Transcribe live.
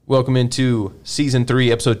Welcome into Season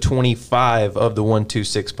 3, Episode 25 of the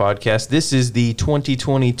 126 Podcast. This is the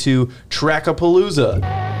 2022 Trackapalooza.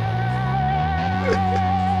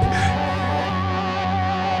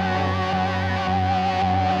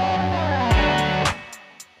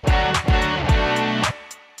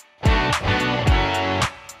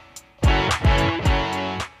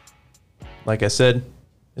 Like I said,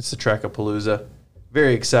 it's the Trackapalooza.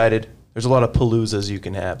 Very excited. There's a lot of paloozas you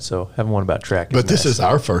can have, so having one about track. But this is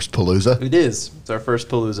our first palooza. It is. It's our first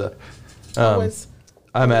palooza.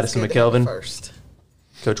 I'm Addison McKelvin. First.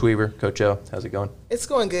 Coach Weaver, Coach O, how's it going? It's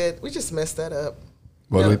going good. We just messed that up.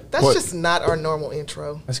 What? Just not our normal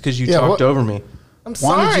intro. That's because you talked over me. I'm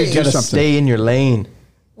sorry. Why did you You do gotta something? stay in your lane.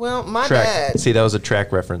 Well, my Track. bad. See, that was a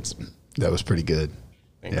track reference. That was pretty good.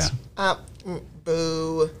 Thanks. Yeah.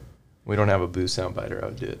 Boo. We don't have a boo soundbite, or I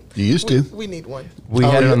would do it. You used to. We need one. We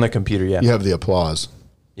had it on the computer, yeah. You have the applause.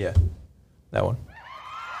 Yeah, that one.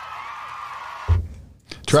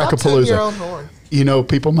 Stop tooting your own Trackapalooza. horn. You know,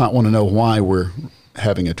 people might want to know why we're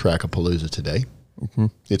having a Trackapalooza today. Mm-hmm.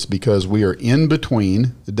 It's because we are in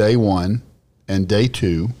between day 1 and day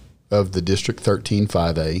 2 of the District 13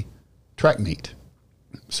 5A track meet.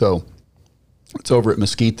 So it's over at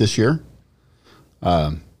Mesquite this year.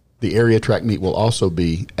 The area track meet will also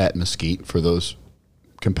be at Mesquite for those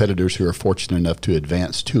competitors who are fortunate enough to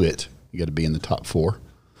advance to it. You got to be in the top 4.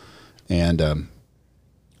 And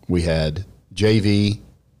we had JV,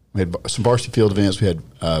 we had some varsity field events. We had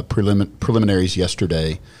preliminaries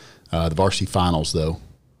yesterday. The varsity finals, though,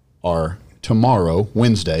 are tomorrow,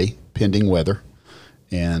 Wednesday, pending weather.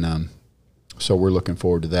 And so we're looking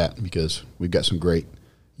forward to that because we've got some great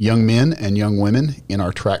young men and young women in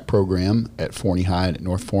our track program at Forney High and at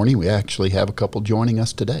North Forney. We actually have a couple joining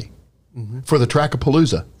us today for the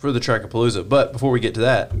Trackapalooza. For the Trackapalooza. But before we get to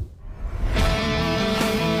that,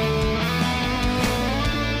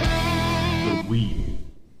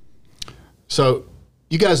 So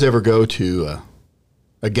you guys ever go to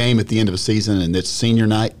a game at the end of a season and it's senior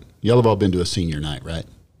night? Y'all have all been to a senior night, right?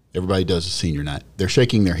 Everybody does a senior night. They're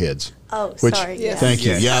shaking their heads. Oh, sorry. Yes. Thank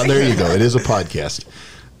you. Yeah, there you go. It is a podcast.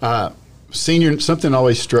 Something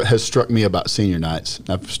always has struck me about senior nights.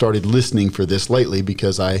 I've started listening for this lately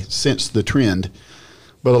because I sense the trend.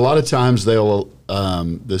 But a lot of times they'll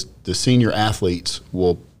the senior athletes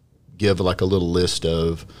will give like a little list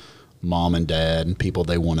of mom and dad and people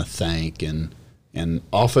they want to thank, and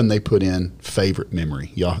often they put in favorite memory.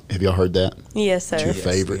 Have y'all heard that? Yes, sir. What's your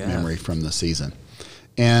favorite memory from the season?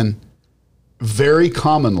 And very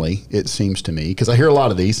commonly, it seems to me, because I hear a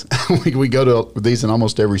lot of these, we go to these in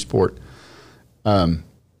almost every sport.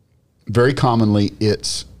 Very commonly,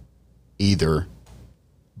 it's either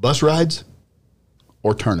bus rides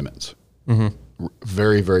or tournaments. Mm-hmm.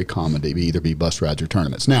 Very, very common to either be bus rides or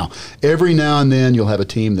tournaments. Now, every now and then, you'll have a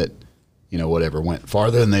team that, went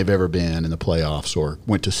farther than they've ever been in the playoffs or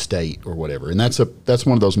went to state or whatever. And that's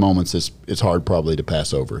one of those moments it's hard probably to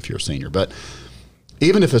pass over if you're a senior. But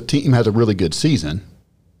even if a team has a really good season,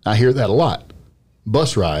 I hear that a lot.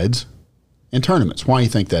 Bus rides and tournaments. Why do you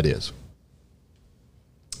think that is?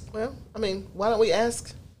 Well, why don't we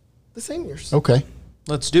ask the seniors? Okay.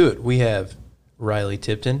 let's do it. We have Riley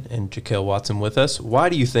Tipton and Jaquel Watson with us. Why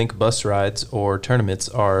do you think bus rides or tournaments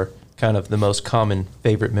are kind of the most common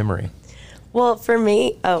favorite memory? Well, for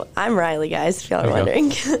me, I'm Riley, guys, if y'all are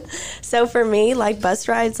wondering. So for me, bus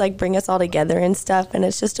rides, bring us all together and stuff, and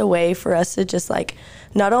it's just a way for us to just,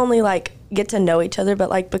 not only, get to know each other,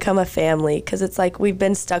 but, become a family, because it's, we've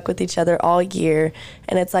been stuck with each other all year,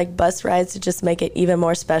 and it's, bus rides to just make it even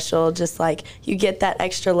more special, just, you get that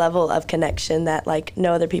extra level of connection that,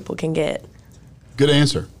 no other people can get. Good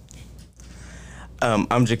answer.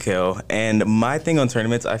 I'm Jaquel, and my thing on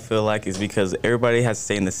tournaments, I feel is because everybody has to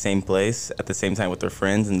stay in the same place at the same time with their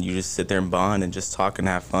friends, and you just sit there and bond and just talk and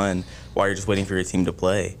have fun while you're just waiting for your team to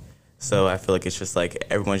play. So I feel it's just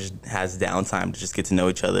everyone just has downtime to just get to know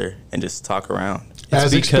each other and just talk around.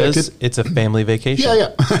 It's because it's a family vacation.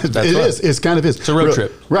 Yeah. It is. It's kind of is. It's a road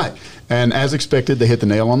trip. Right. And as expected, they hit the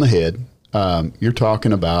nail on the head. You're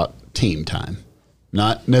talking about team time.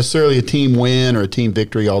 Not necessarily a team win or a team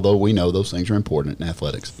victory, although we know those things are important in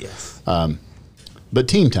athletics. Yes. But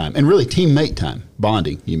team time, and really teammate time,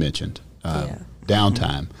 bonding, you mentioned,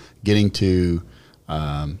 downtime, getting to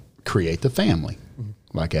create the family,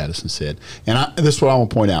 like Addison said. And this is what I want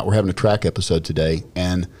to point out. We're having a track episode today,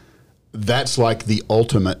 and that's the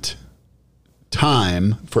ultimate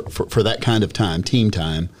time for that kind of time, team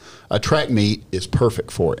time. A track meet is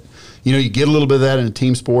perfect for it. You get a little bit of that in a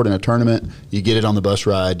team sport, in a tournament. You get it on the bus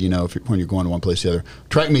ride, when you're going to one place or the other.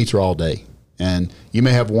 Track meets are all day. And you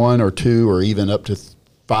may have one or two or even up to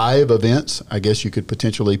 5 events, I guess you could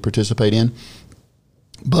potentially participate in.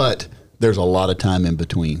 But there's a lot of time in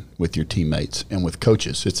between with your teammates and with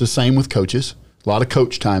coaches. It's the same with coaches. A lot of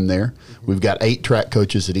coach time there. We've got 8 track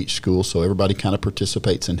coaches at each school, so everybody kind of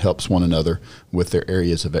participates and helps one another with their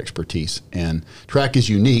areas of expertise. And track is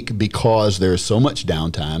unique because there's so much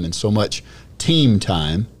downtime and so much team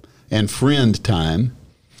time and friend time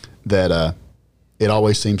that it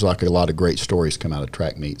always seems like a lot of great stories come out of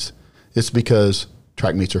track meets. It's because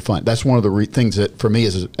track meets are fun. That's one of the things that, for me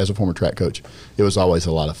as a former track coach, it was always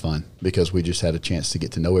a lot of fun because we just had a chance to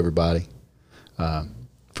get to know everybody,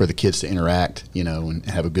 for the kids to interact, and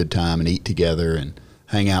have a good time and eat together and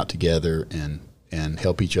hang out together and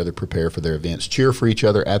help each other prepare for their events, cheer for each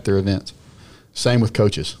other at their events. Same with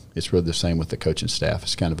coaches. It's really the same with the coaching staff.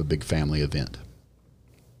 It's kind of a big family event.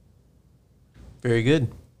 Very good.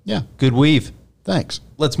 Yeah. Good weave. Thanks.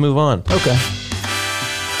 Let's move on. Okay.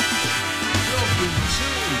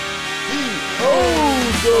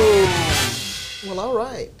 Well, all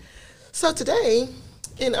right. So today,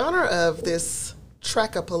 in honor of this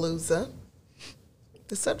Trackapalooza,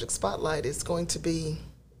 the subject spotlight is going to be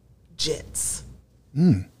jets.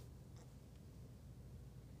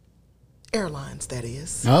 Airlines, that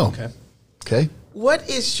is. Oh. Okay. What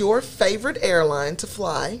is your favorite airline to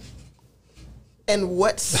fly? And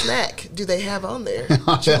what snack do they have on there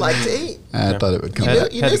that you like to eat? I thought it would come. You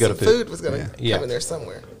Had knew to go to some food. food was going to Yeah. come in there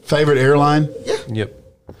somewhere. Favorite airline? Yeah. Yep.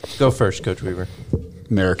 Go first, Coach Weaver.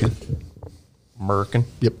 American. American.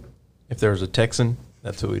 Yep. If there was a Texan,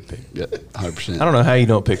 that's who we'd pick. Yep. 100%. I don't know how you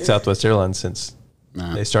don't pick Southwest Airlines since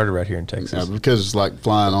Nah. they started right here in Texas. Because it's like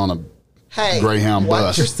flying on a Hey, Greyhound watch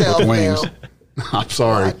bus yourself with wings. now. I'm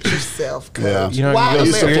sorry. Watch yourself, Coach. Yeah. You know, Why you I go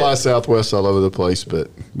used to American? fly Southwest all over the place, but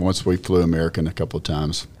once we flew American a couple of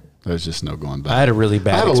times, there's just no going back. I had a really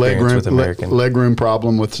bad I had a experience with American. leg room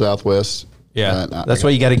problem with Southwest. Yeah, I that's why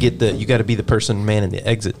you got to you got to be the person manning the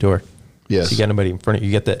exit door. Yes. So you got nobody in front of you.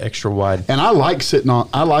 You get the extra wide. And I like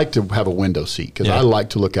I like to have a window seat because Yeah. I like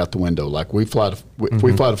to look out the window. Like if we fly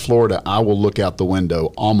to Florida, I will look out the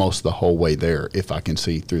window almost the whole way there if I can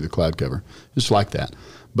see through the cloud cover. Just like that.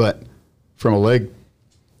 But from a leg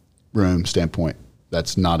room standpoint,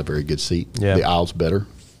 that's not a very good seat. Yeah. The aisle's better.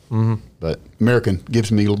 Mm-hmm. But American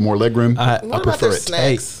gives me more leg room. I What about prefer their it.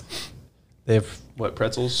 snacks? They have what,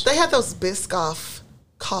 pretzels? They have those Biscoff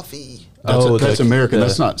coffee. That's American.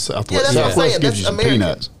 That's not Southwest. Yeah, that's what I'm Southwest saying. gives That's you some American.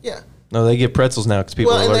 peanuts. Yeah. No, they give pretzels now because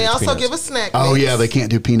people Well, are and allergic they to also peanuts. give a snack. Oh, mix. yeah, they can't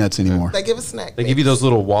do peanuts anymore. They give a snack. They give you those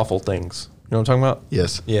little waffle things. You know what I'm talking about?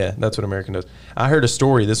 Yes. Yeah, that's what American does. I heard a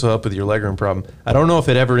story. This will help with your legroom problem. I don't know if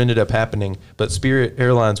it ever ended up happening, but Spirit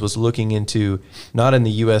Airlines was looking into, not in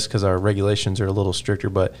the U.S. because our regulations are a little stricter,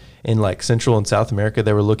 but in like Central and South America,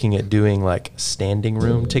 they were looking at doing like standing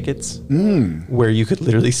room tickets where you could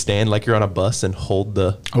literally stand like you're on a bus and hold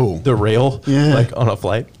the rail Yeah. like on a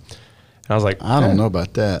flight. And I was like, I don't know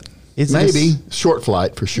about that. Is Maybe. this- Short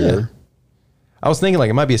flight for sure. Yeah. I was thinking like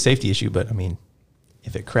it might be a safety issue, but I mean,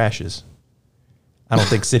 if it crashes, I don't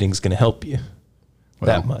think sitting's going to help you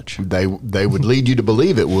that much. They would lead you to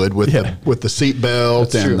believe it would with Yeah. the seat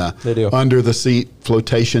belt That's true. and They do. the under the seat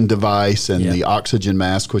flotation device and Yeah. the oxygen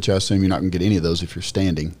mask, which I assume you're not going to get any of those if you're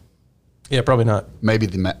standing. Yeah, probably not. Maybe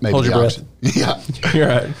maybe Hold the your breath. oxygen. Yeah, You're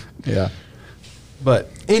right. yeah. But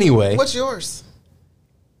anyway, What's yours?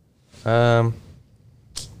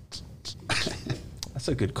 that's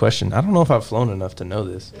a good question. I don't know if I've flown enough to know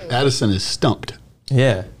this. Addison is stumped.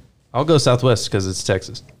 Yeah, I'll go Southwest because it's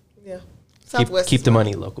Texas. Yeah. Keep is the my-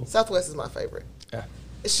 money local. Southwest is my favorite. Yeah.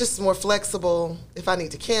 It's just more flexible. If I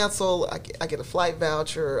need to cancel, I get a flight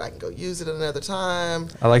voucher. I can go use it another time.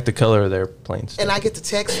 I like the color of their planes. And I get to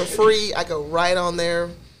text for free. I go right on their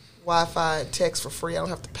Wi-Fi and text for free. I don't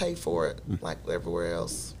have to pay for it like everywhere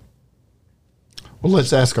else. Well,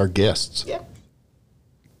 let's ask our guests. Yeah.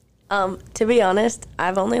 To be honest,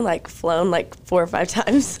 I've only like flown like 4 or 5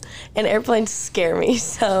 times, and airplanes scare me.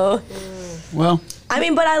 So, Well, I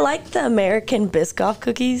mean, but I like the American Biscoff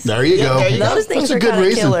cookies. there you go. there you go. Those things That's a are good kind of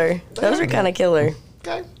reason. killer. Those are kind of killer.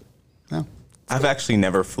 Okay. Yeah. I've actually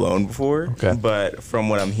never flown before, Okay. but from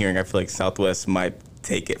what I'm hearing, I feel like Southwest might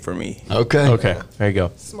take it for me. Okay. Okay, there you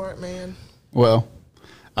go. Smart man. Well,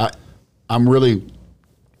 I'm really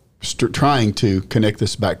trying to connect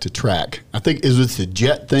this back to track. I think is it the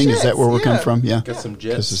jet thing? Is that Jets, where we're coming yeah. from? Yeah. Got some This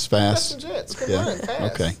jets. is Got fast. some jets. Can Yeah. run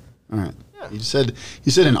fast. Okay. All right. Yeah. You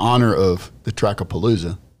said in honor of the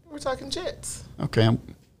Trackapalooza. We're talking jets. Okay.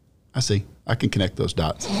 I see. I can connect those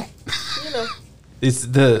dots. You know. It's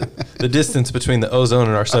the distance between the ozone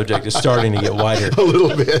and our subject is starting to get wider. A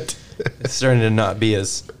little bit. It's starting to not be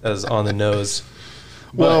as on the nose.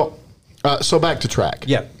 Well, so back to track.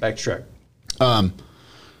 Yeah, back to track.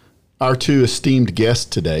 Our two esteemed guests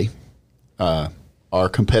today are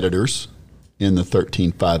competitors in the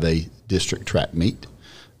 13-5A district track meet.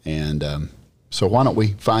 And so why don't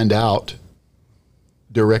we find out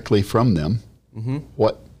directly from them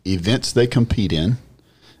what events they compete in,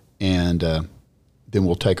 and then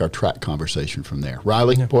we'll take our track conversation from there.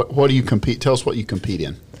 Riley, what do you compete? Tell us what you compete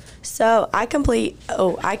in. So I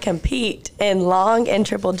compete in long and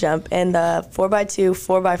triple jump and the 4x2,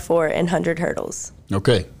 4x4, and 100 hurdles.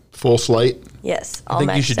 Okay, full slate. Yes, I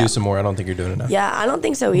think you should do some more. I don't think you're doing enough. Yeah, I don't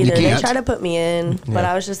think so either. They can't? try to put me in, but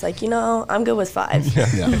I was just like, I'm good with 5.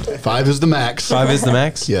 Yeah, 5 is the max. 5 is the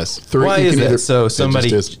max? Yes. 3. Why you is can that? either- So it somebody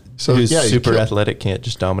just is. So, who's yeah, you super kill- athletic can't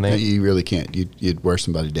just dominate? You really can't. You'd wear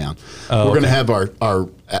somebody down. Oh, We're going to okay. have our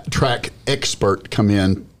track expert come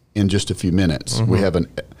in just a few minutes. We have an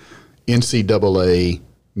NCAA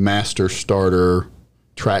master starter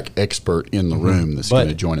track expert in the room that's going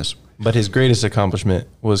to join us. But his greatest accomplishment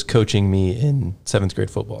was coaching me in 7th grade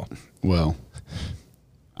football. Well,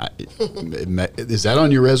 is that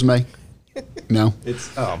on your resume? No?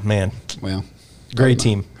 Oh, man. Well, Great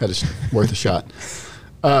team. Worth a shot.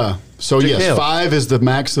 So, yes, Hale. 5 is the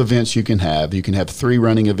max events you can have. You can have 3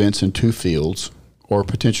 running events and 2 fields, or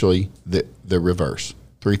potentially the reverse,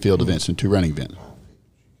 3 field events and 2 running events.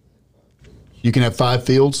 You can have 5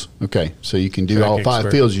 fields? Okay, so you can do Track all 5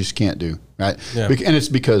 expert. fields, you just can't do, right? Yeah. And it's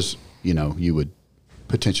because, you would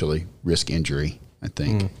potentially risk injury, I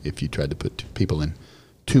think, if you tried to put people in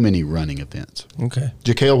too many running events. Okay.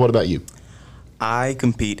 Jaquel, what about you? I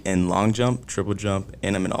compete in long jump, triple jump,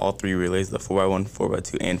 and I'm in all 3 relays, the 4x1,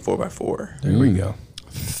 4x2, and 4x4. There we go.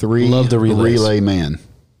 3 Love the relays. relay man.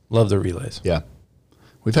 Love the relays. Yeah.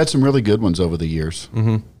 We've had some really good ones over the years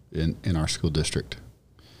in our school district.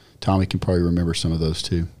 Tommy can probably remember some of those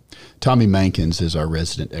too. Tommy Mankins is our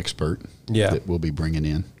resident expert that we'll be bringing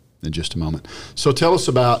in just a moment. So tell us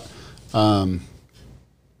about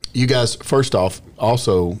you guys, first off,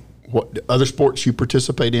 also, what other sports you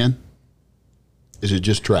participate in? Is it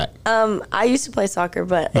just track? I used to play soccer,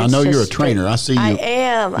 but I it's know you're a just trainer. I see you. I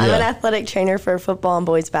am. I'm Yeah. an athletic trainer for football and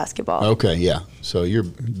boys basketball. Okay, yeah. So you're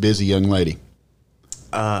a busy young lady.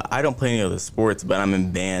 I don't play any other sports, but I'm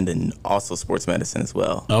in band and also sports medicine as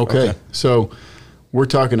well. Okay. So we're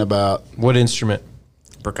talking about What instrument?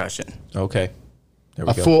 Percussion. Okay. There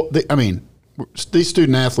we a go. full. I mean, these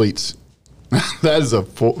student athletes. That is a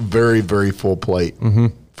full, very, very full plate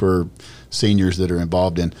for seniors that are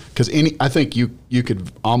involved in. Because I think you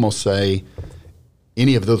could almost say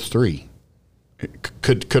any of those 3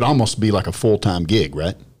 could almost be like a full time gig,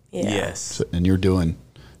 right? Yeah. Yes. So, and you're doing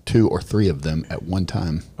 2 or 3 of them at one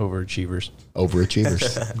time. Overachievers.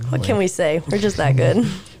 Overachievers. What can we say? We're just that good.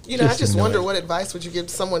 I just wonder what advice would you give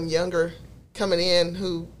someone younger coming in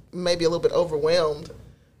who may be a little bit overwhelmed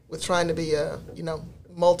with trying to be a,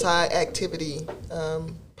 multi-activity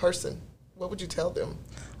person. What would you tell them?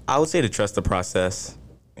 I would say to trust the process.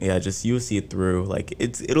 Yeah, just you'll see it through. Like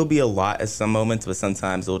it'll be a lot at some moments, but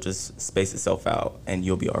sometimes it'll just space itself out and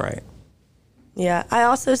you'll be all right. Yeah, I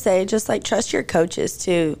also say just trust your coaches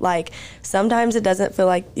too. Sometimes it doesn't feel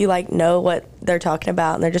like you know what they're talking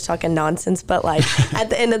about and they're just talking nonsense, but at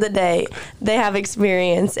the end of the day, they have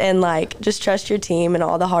experience and just trust your team and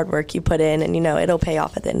all the hard work you put in and it'll pay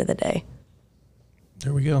off at the end of the day.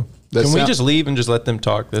 There we go. That Can we sound- just leave and just let them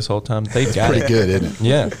talk this whole time? They've got Pretty it. good, isn't it?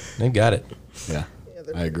 Yeah, they've got it. Yeah,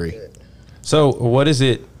 they're I agree. good. So what is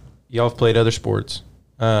it? Y'all have played other sports,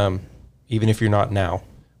 even if you're not now.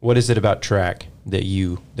 What is it about track that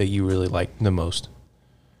you really like the most?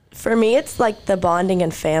 For me, it's the bonding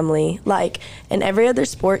and family. In every other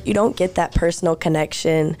sport, you don't get that personal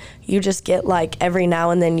connection. You just get every now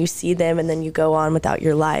and then you see them and then you go on without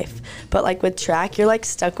your life. But with track, you're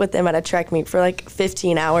stuck with them at a track meet for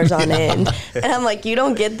 15 hours on end. And I'm you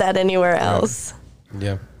don't get that anywhere else.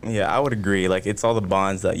 Yeah. Yeah, I would agree. It's all the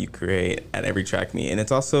bonds that you create at every track meet. And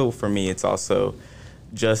it's also, for me, it's also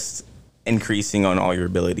just increasing on all your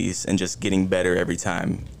abilities and just getting better every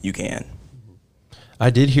time you can. I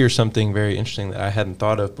did hear something very interesting that I hadn't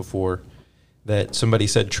thought of before, that somebody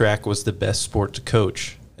said track was the best sport to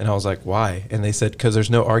coach. And I was like, why? And they said, because there's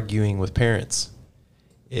no arguing with parents.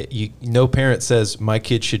 No parent says, my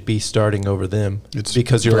kid should be starting over them. It's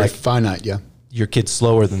because you're very finite, yeah. your kid's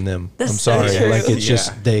slower than them. That's I'm so sorry. true. It's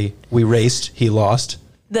just we raced, he lost.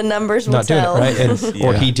 The numbers will Not doing it, tell. right? And,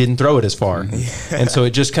 Or he didn't throw it as far. And so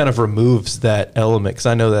it just kind of removes that element. Because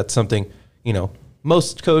I know that's something,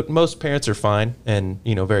 most parents are fine and,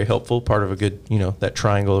 very helpful, part of a good, that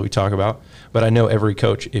triangle that we talk about. But I know every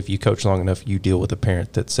coach, if you coach long enough, you deal with a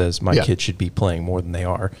parent that says, my kid should be playing more than they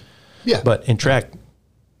are. Yeah. But in track,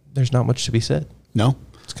 there's not much to be said. No?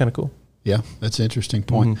 It's kind of cool. Yeah, that's an interesting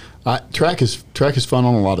point. Track is fun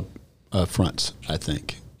on a lot of fronts, I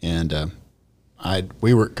think. And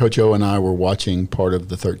Coach O and I were watching part of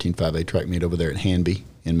the 13-5A track meet over there at Hanby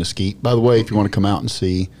in Mesquite. By the way, if you want to come out and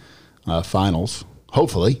see finals,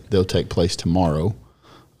 hopefully they'll take place tomorrow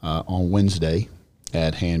on Wednesday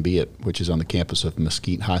at Hanby, which is on the campus of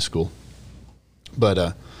Mesquite High School.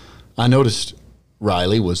 But I noticed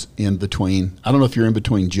Riley was in between. I don't know if you're in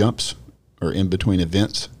between jumps or in between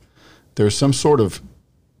events. There's some sort of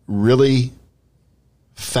really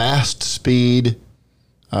fast speed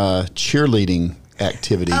cheerleading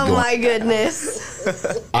activity Oh going. my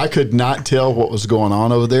goodness. I could not tell what was going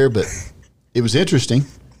on over there, but it was interesting.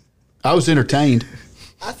 I was entertained.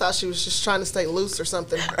 I thought she was just trying to stay loose or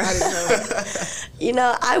something. I didn't know. You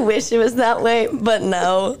know, I wish it was that way, but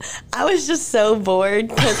no. I was just so bored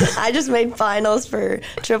because I just made finals for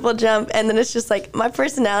triple jump, and then it's just like my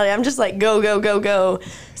personality, I'm just like, go, go, go, go.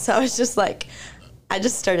 So I was just like, I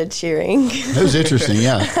just started cheering. That was interesting,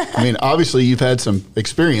 yeah. I mean, obviously you've had some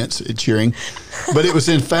experience at cheering, but it was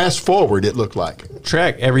in fast forward, it looked like.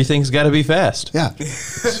 Track, everything's got to be fast. Yeah.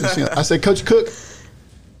 I said, Coach Cook,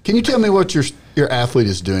 can you tell me what your athlete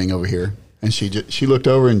is doing over here? And she looked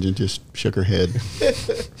over and just shook her head.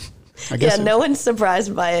 I guess Yeah, no one's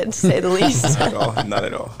surprised by it, to say the least. Not at all. Not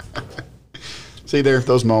at all. See, there are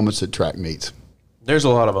those moments at track meets. There's a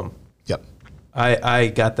lot of them. Yep. I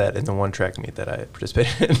got that in the one track meet that I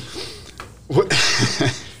participated in. What?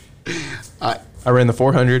 I ran the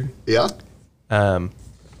 400. Yeah. I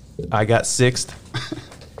got sixth,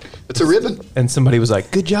 It's a ribbon. and somebody was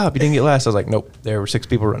like, "Good job, you didn't get last." I was like, "Nope, there were 6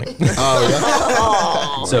 people running."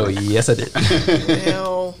 Oh, So yes, I did.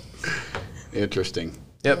 Hell, yeah. Interesting.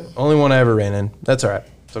 Yep, only one I ever ran in. That's all right.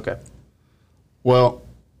 It's okay. Well,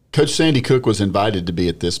 Coach Sandy Cook was invited to be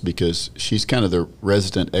at this because she's kind of the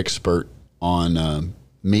resident expert on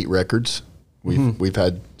meet records. We've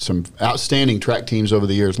had some outstanding track teams over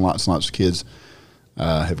the years. Lots and lots of kids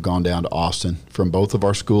have gone down to Austin from both of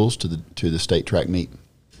our schools to the state track meet.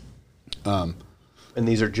 And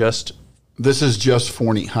these are just This is just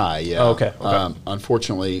Forney High, yeah. Oh, okay.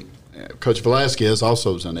 Unfortunately, Coach Velasquez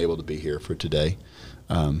also was unable to be here for today.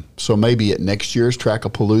 So maybe at next year's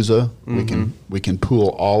Trackapalooza, we can pool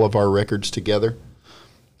all of our records together.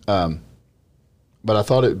 But I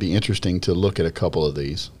thought it would be interesting to look at a couple of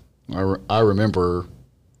these. I remember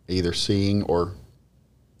either seeing or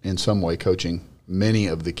in some way coaching many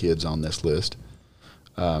of the kids on this list.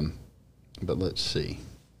 But let's see.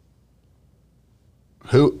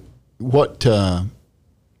 You're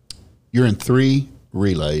in 3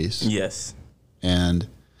 relays. Yes. And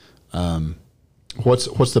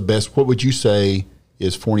what's the best? What would you say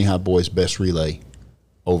is Forney High boys' best relay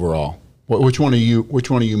overall? Which one are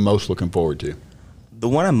you most looking forward to? The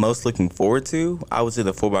one I'm most looking forward to, I would say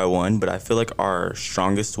the 4x1, but I feel like our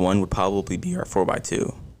strongest one would probably be our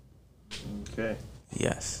 4x2. okay.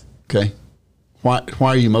 Yes. Okay. Why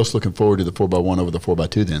are you most looking forward to the 4x1 over the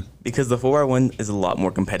 4x2 then? Because the 4x1 is a lot more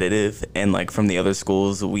competitive, and like from the other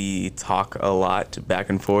schools, we talk a lot back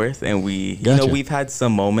and forth, and Gotcha. we've had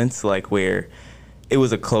some moments like where it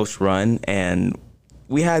was a close run, and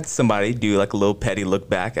we had somebody do like a little petty look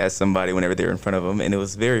back at somebody whenever they were in front of them, and it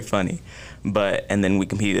was very funny. And then we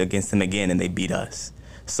competed against them again, and they beat us.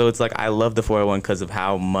 So it's like I love the 4x1 because of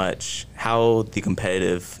how the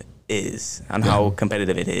competitive is and how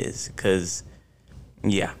competitive it is. Because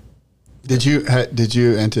yeah. Did you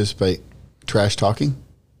anticipate trash talking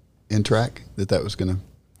in track that was going to?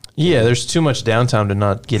 Yeah, there's too much downtime to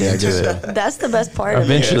not get into it. That's the best part of it.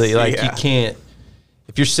 Eventually, Yes, like yeah. you can't.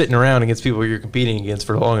 If you're sitting around against people you're competing against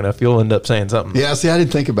for long enough, you'll end up saying something. Yeah, see, I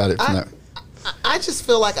didn't think about it from that. I just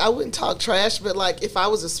feel like I wouldn't talk trash, but like if I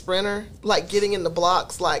was a sprinter, like getting in the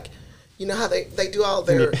blocks, like you know how they do all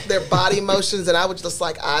their body motions, and I would just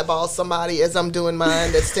like eyeball somebody as I'm doing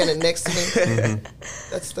mine that's standing next to me.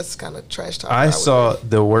 That's kind of trash talk. I would saw do.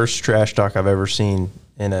 the worst trash talk I've ever seen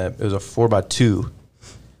it was a 4x2.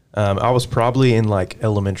 I was probably in like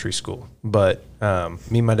elementary school, but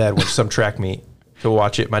me and my dad went to some track meet to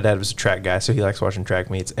watch it. My dad was a track guy, so he likes watching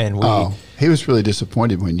track meets, and we. Oh, he was really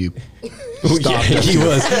disappointed when you stopped. Yeah, he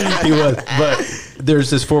was. But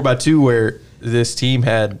there's this 4x2 where this team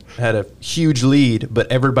had a huge lead,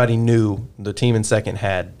 but everybody knew the team in second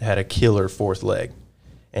had a killer fourth leg,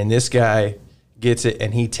 and this guy gets it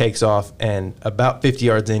and he takes off, and about 50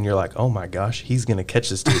 yards in, you're like, oh my gosh, he's gonna catch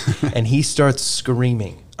this dude, and he starts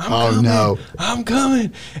screaming. I'm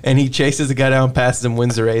coming. And he chases the guy down, passes him,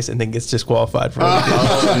 wins the race, and then gets disqualified for it.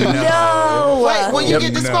 No. Wait, will you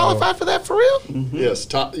get disqualified for that for real?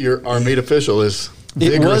 Yes, our meet official is It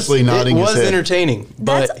vigorously nodding It his was head. entertaining,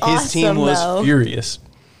 but That's his team awesome, was though. furious.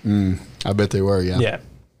 I bet they were, yeah. Yeah.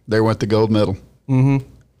 They went the gold medal.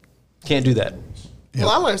 Can't do that. Well,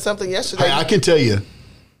 I learned something yesterday. Hey, I can tell you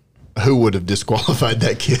who would have disqualified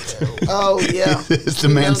that kid. Oh, yeah. It's the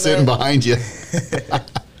We man know sitting that. behind you.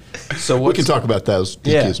 So We can talk about those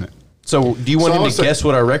Yeah. DQs, man. So do you want So I him was to saying- guess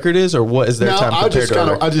what our record is, or what is their No, time I compared just to our kind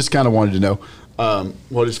of, record? I just kind of wanted to know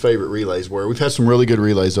what his favorite relays were. We've had some really good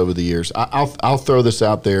relays over the years. I'll throw this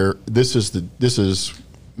out there. This is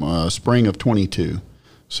spring of 22,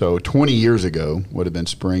 so 20 years ago would have been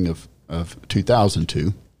spring of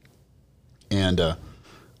 2002, and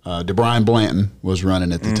DeBrian Blanton was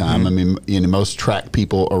running at the time. I mean, most track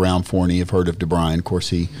people around Forney have heard of DeBrian. Of course,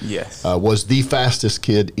 he Yes. was the fastest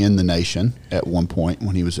kid in the nation at one point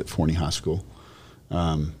when he was at Forney High School.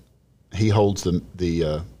 He holds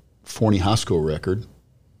the Forney High School record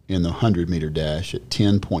in the 100-meter dash at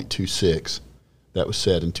 10.26. That was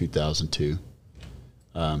set in 2002.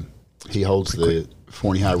 He holds the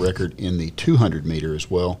Forney High record in the 200-meter as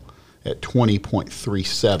well at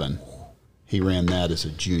 20.37. He ran that as a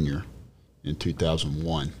junior in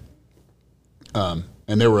 2001. And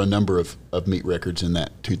there were a number of meet records in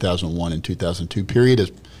that 2001 and 2002 period.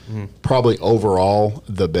 Is probably overall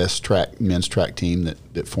the best men's track team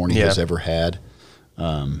that Forney has ever had.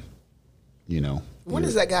 When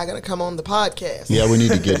is that guy going to come on the podcast? Yeah, we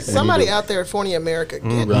need to get Somebody out there at Forney America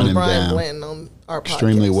get Run him Brian down. Blanton on our podcast.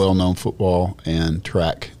 extremely well-known football and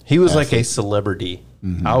track. He was like a athlete. celebrity.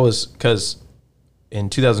 Because in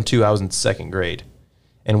 2002, I was in second grade,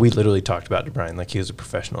 and we literally talked about DeBrian like he was a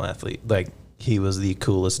professional athlete. Like, he was the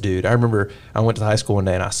coolest dude. I remember I went to high school one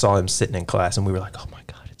day, and I saw him sitting in class, and we were like, oh, my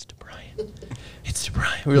God, it's DeBrian. It's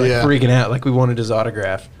DeBrian. We were, like, Yeah. freaking out. Like, we wanted his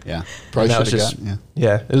autograph. Yeah, And probably that should was have just, got.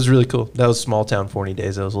 Yeah. it was really cool. That was small town Forney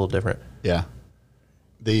days. That was a little different. Yeah.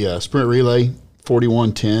 The sprint relay,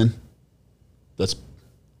 41:10. That's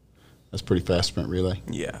pretty fast sprint relay.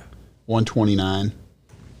 Yeah. 129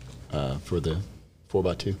 for the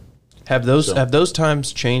 4x2. Have those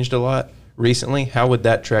times changed a lot recently? How would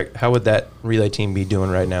that relay team be doing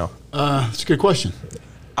right now? That's a good question.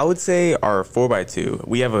 I would say our 4x2,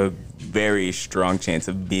 we have a very strong chance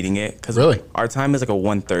of beating it because Really? our time is like a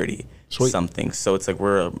 1:30 Sweet. something. So it's like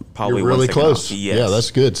we're probably You're really 1 second close. off. Yes. Yeah, that's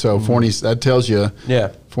good. So Forney's, that tells you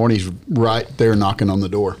Yeah. Forney's right there knocking on the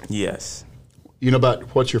door. Yes. You know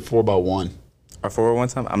about what's your 4x1? Our 4x1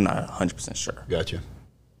 time, I'm not 100% sure. Gotcha.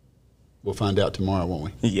 We'll find out tomorrow,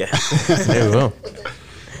 won't we? Yeah. Maybe we will.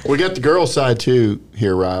 We got the girls' side too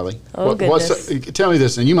here, Riley. Oh, goodness. Tell me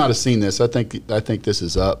this, and you might have seen this. I think this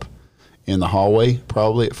is up in the hallway,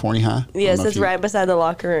 probably at Forney High. I Yes, don't know if it's you- right beside the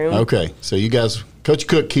locker room. Okay, so you guys, Coach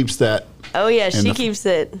Cook keeps that. Oh yeah, And she the- keeps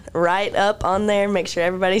it right up on there. Make sure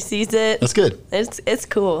everybody sees it. That's good. It's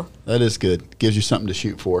cool. That is good. Gives you something to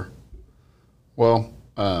shoot for. Well,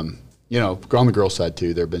 on the girls' side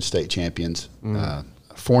too, there have been state champions.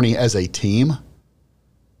 Forney as a team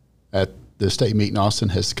at the state meet in Austin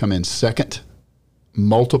has come in second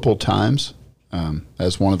multiple times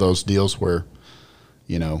as one of those deals where,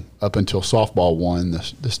 up until softball won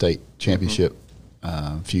the state championship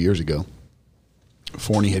a few years ago,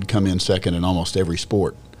 Forney had come in second in almost every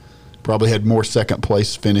sport. Probably had more second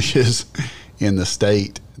place finishes in the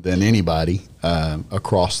state than anybody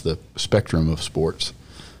across the spectrum of sports,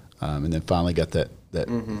 and then finally got that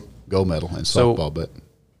gold medal in So- softball. But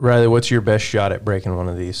Riley, what's your best shot at breaking one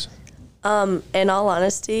of these? In all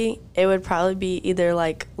honesty, it would probably be either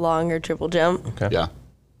like long or triple jump. Okay. yeah,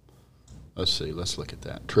 let's see. Let's look at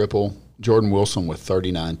that triple. Jordan Wilson with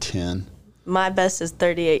 39.10. My best is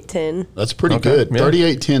 38:10. That's pretty Okay, good. yeah.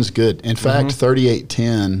 38.10 is good. In fact,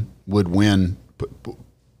 38.10 would win,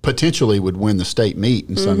 potentially would win the state meet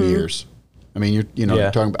in some years. I mean, you're Yeah.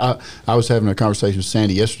 talking about. I was having a conversation with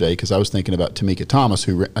Sandy yesterday because I was thinking about Tamika Thomas,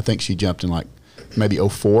 who I think she jumped in like maybe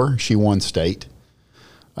 04. She won state,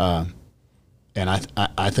 and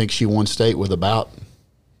I think she won state with about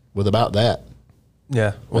that.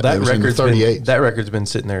 Yeah. Well, That that was in the record's 38s. been, that record's been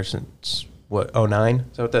sitting there since what, 09?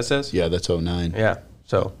 Is that what that says? Yeah, that's 09. Yeah.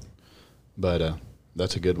 So But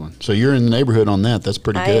that's a good one. So you're in the neighborhood on that. That's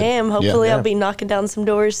pretty I good. am. Hopefully, Yeah. I'll be knocking down some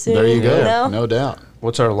doors soon. There you go. know? No doubt.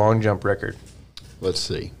 what's our long jump record? Let's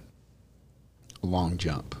see. Long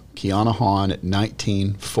jump. Kiana Hahn at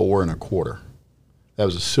 19.4 and a quarter. That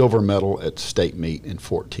was a silver medal at state meet in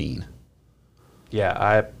 14.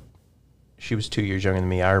 Yeah, she was 2 years younger than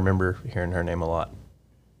me. I remember hearing her name a lot.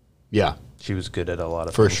 Yeah, She was good at a lot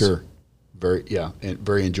of for things. sure. And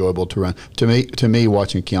very enjoyable to run. To me,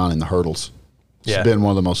 watching Kiana in the hurdles, it's Yeah. been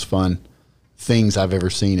one of the most fun things I've ever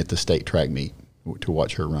seen at the state track meet to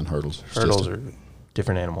watch her run hurdles. It's just Hurdles are a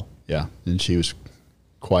different animal. yeah, and she was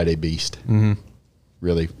quite a beast. Mm-hmm.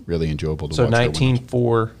 Really, really enjoyable to So watch. her run.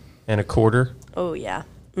 19.4 and a quarter. Oh, yeah.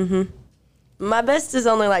 My best is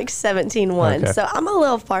only like 17.1, Okay. so I'm a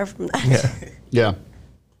little far from that. Yeah.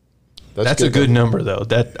 That's a good number, though.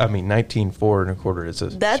 19.4 and a quarter is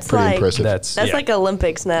That's pretty like impressive. that's that's yeah. like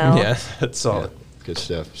Olympics now. Yeah, that's solid. Good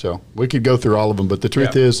stuff. So we could go through all of them, but the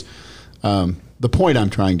truth is, the point I'm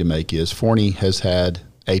trying to make is Forney has had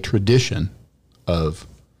a tradition of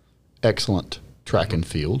excellent track and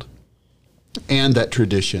field, and that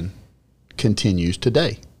tradition continues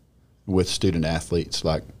today with student athletes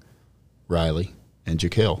like Riley and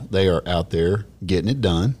Jaquel. They are out there getting it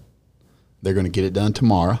done. They're going to get it done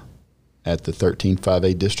tomorrow at the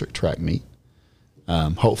 13-5A district track meet.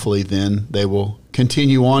 Hopefully then they will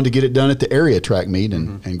continue on to get it done at the area track meet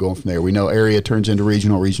and going from there. We know area turns into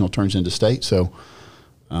regional turns into state. So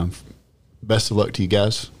best of luck to you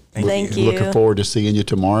guys. Thank you. Looking forward to seeing you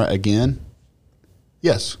tomorrow again.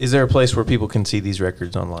 Yes. Is there a place where people can see these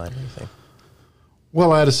records online or anything?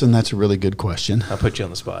 Well, Addison, that's a really good question. I put you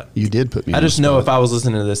on the spot. You did put me I on the just know spot. if I was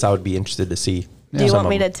listening to this, I would be interested to see. Do you some want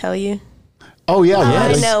me of to them. tell you? Oh, yeah. I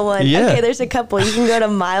Riley. know one. Yeah. Okay, there's a couple. You can go to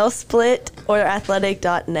MileSplit or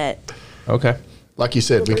athletic.net. Okay. Like you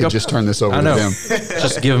said, we could just turn this over I to know. them.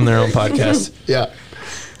 Just give them their own podcast. Yeah.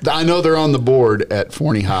 I know they're on the board at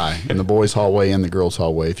Forney High in the boys' hallway and the girls'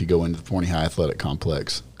 hallway if you go into the Forney High Athletic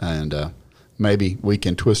Complex. And maybe we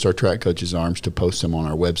can twist our track coaches' arms to post them on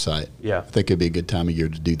our website. Yeah. I think it'd be a good time of year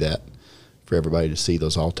to do that for everybody to see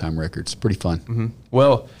those all-time records. Pretty fun.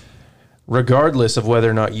 Well, regardless of whether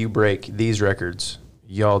or not you break these records,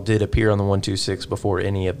 y'all did appear on the 126 before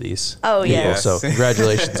any of these. Oh, people, yes. So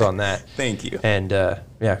congratulations on that. Thank you. And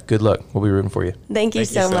yeah, good luck. We'll be rooting for you. Thank you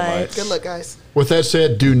Thank you so so much. much. Good luck, guys. With that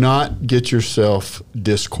said, do not get yourself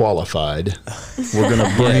disqualified. We're going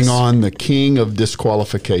to bring Yes. on the king of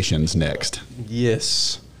disqualifications next.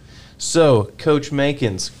 Yes. So, Coach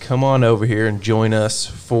Mankins, come on over here and join us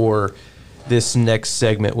for this next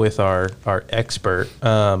segment with our expert.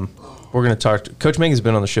 We're going to talk to Coach Mankins has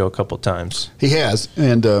been on the show a couple of times. He has,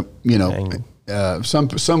 and Dang.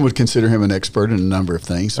 some would consider him an expert in a number of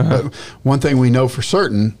things. But one thing we know for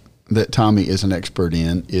certain that Tommy is an expert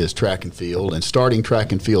in is track and field and starting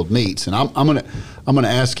track and field meets. And I'm gonna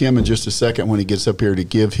ask him in just a second when he gets up here to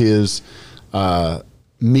give his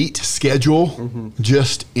meet schedule,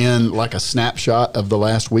 just in like a snapshot of the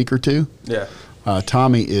last week or two. Yeah.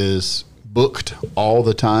 Tommy is booked all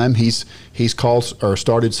the time. He's called or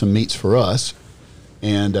started some meets for us,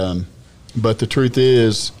 and but the truth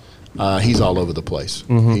is, he's all over the place.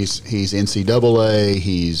 He's NCAA.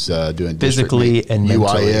 He's doing Physically district meet, and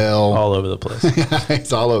mentally, UIL. all over the place.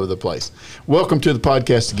 He's all over the place. Welcome to the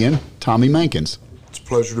podcast again, Tommy Mankins. It's a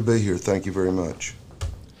pleasure to be here. Thank you very much.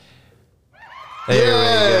 There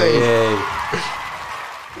we go. Yay.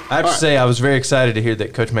 I have to say, I was very excited to hear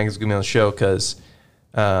that Coach Mankins is going to be on the show because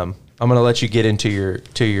I'm going to let you get into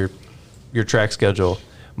your track schedule.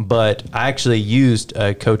 But I actually used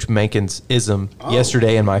Coach Mankins' ism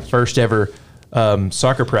yesterday in my first ever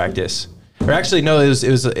soccer practice. Or actually, no, it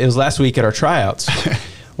was last week at our tryouts.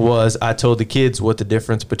 I told the kids what the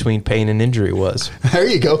difference between pain and injury was. There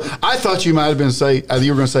you go. I thought you might have been you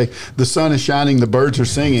were going to say the sun is shining, the birds are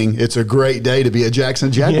singing. It's a great day to be a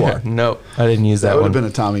Jackson Jaguar. Yeah, no, I didn't use that That would one. have been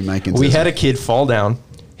a Tommy Mankins. We had a kid fall down.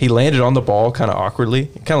 He landed on the ball kind of awkwardly.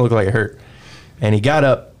 It kind of looked like it hurt. And he got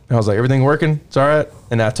up. And I was like, everything working? It's all right.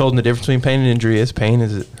 And I told him the difference between pain and injury is pain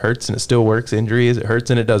is it hurts and it still works. Injury is it hurts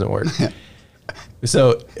and it doesn't work.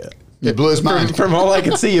 So It blew his mind. from all I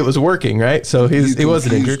could see, it was working, right? So he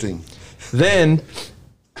wasn't confused injured. him. Then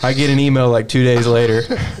I get an email like 2 days later.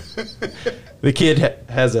 The kid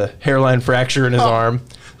has a hairline fracture in his arm.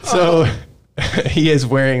 So he is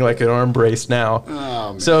wearing like an arm brace now.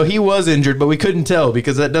 Oh, man. So he was injured, but we couldn't tell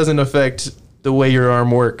because that doesn't affect the way your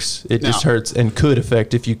arm works. It just No. hurts and could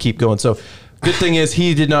affect if you keep going. So good thing is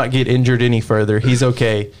he did not get injured any further. He's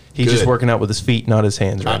okay. He's just Good. working out with his feet, not his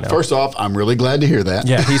hands right now. First off, I'm really glad to hear that.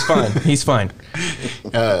 Yeah, he's fine. He's fine.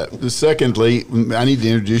 Secondly, I need to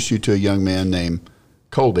introduce you to a young man named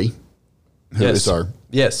Colby, who is our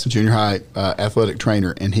Yes. junior high athletic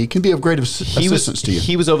trainer, and he can be of great assistance to you.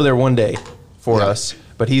 He was over there one day for Yeah. us,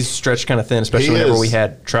 but he's stretched kind of thin, especially He whenever is. we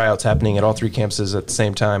had tryouts happening at all three campuses at the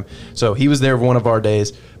same time. So he was there one of our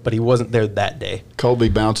days, but he wasn't there that day. Colby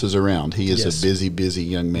bounces around. He is Yes. a busy, busy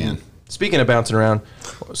young man. Speaking of bouncing around,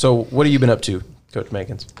 so what have you been up to, Coach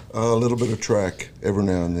Mankins? A little bit of track every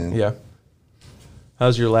now and then. Yeah.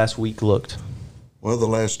 How's your last week looked? Well, the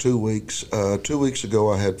last 2 weeks. 2 weeks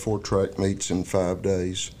ago, I had 4 track meets in 5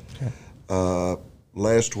 days.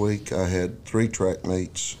 Last week, I had 3 track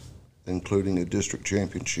meets, including a district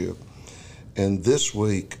championship. And this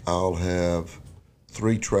week, I'll have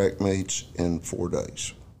 3 track meets in 4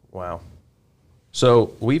 days. Wow.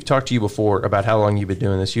 So we've talked to you before about how long you've been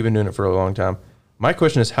doing this. You've been doing it for a long time. My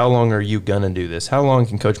question is, how long are you going to do this? How long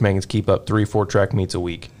can Coach Mankins keep up 3-4 track meets a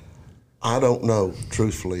week? I don't know,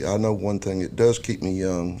 truthfully. I know one thing, it does keep me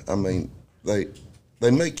young. I mean, they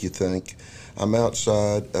make you think. I'm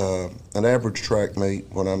outside, an average track meet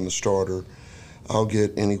when I'm the starter, I'll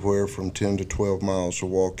get anywhere from 10 to 12 miles of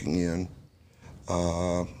walking in.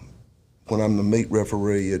 When I'm the meet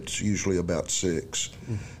referee, it's usually about 6.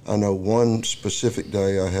 I know one specific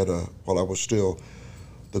day while I was still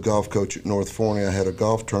the golf coach at North Forney, I had a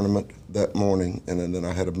golf tournament that morning, and then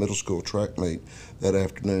I had a middle school track meet that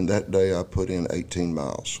afternoon. That day I put in 18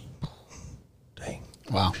 miles. Dang.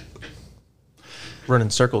 Wow. Running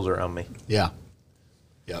circles around me. Yeah.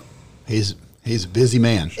 Yep. He's a busy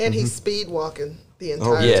man. And he's speed walking the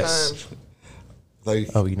entire yes.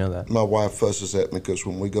 time. You know that. My wife fusses at me because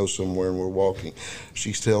when we go somewhere and we're walking,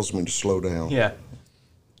 she tells me to slow down. Yeah.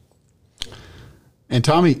 And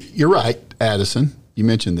Tommy, you're right, Addison. You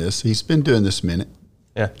mentioned this. He's been doing this a minute.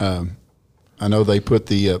 Yeah. I know they put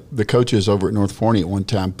the coaches over at North Forney at one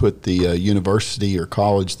time put the university or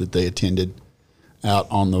college that they attended out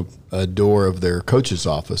on the door of their coach's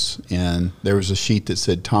office, and there was a sheet that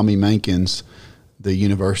said Tommy Mankins, the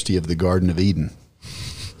University of the Garden of Eden.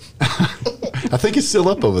 I think it's still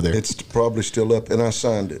up over there. It's probably still up, and I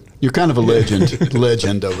signed it. You're kind of a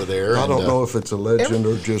legend over there. I don't know if it's a legend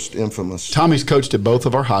or just infamous. Tommy's coached at both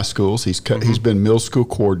of our high schools. He's been middle school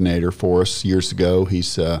coordinator for us years ago.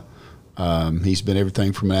 He's been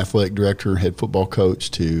everything from an athletic director, head football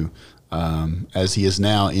coach to as he is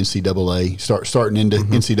now NCAA starting into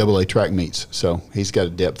NCAA track meets. So he's got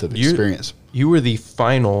a depth of experience. You were the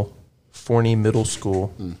final Forney Middle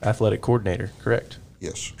School athletic coordinator, correct?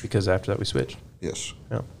 Yes. Because after that we switched. Yes.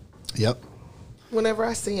 Yeah. Yep. Whenever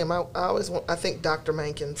I see him, I I think Dr.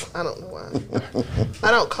 Mankins. I don't know why. I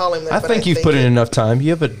don't call him that. I but think you've put in enough time. You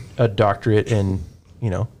have a doctorate in,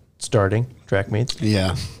 starting track meets.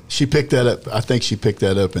 Yeah. She picked that up. I think she picked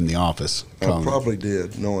that up in the office. I probably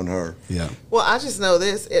did, knowing her. Yeah. Well, I just know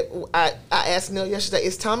this. I asked Neil yesterday,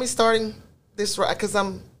 is Tommy starting this right? Because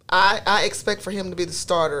I expect for him to be the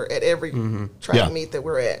starter at every track meet that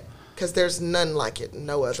we're at. Because there's none like it,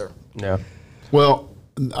 no other. Yeah. Well,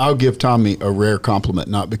 I'll give Tommy a rare compliment,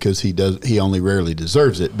 not because he only rarely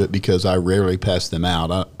deserves it, but because I rarely pass them out.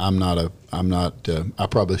 I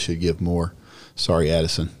probably should give more. Sorry,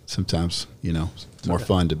 Addison. Sometimes, more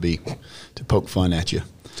fun to poke fun at you.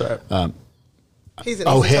 Sorry. He's an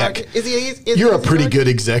easy heck. target. Is he You're a easy pretty target? good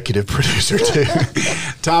executive producer, too.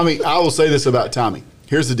 Tommy, I will say this about Tommy.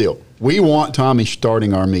 Here's the deal. We want Tommy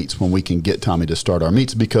starting our meets when we can get Tommy to start our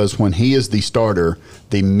meets, because when he is the starter,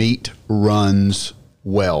 the meet runs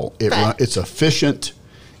well. It's efficient.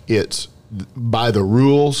 It's by the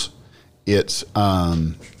rules. It's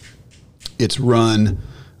run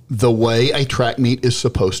the way a track meet is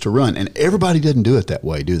supposed to run. And everybody doesn't do it that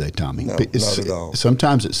way, do they, Tommy? No, not at all.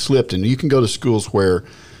 Sometimes it's slipped, and you can go to schools where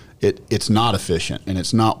it's not efficient and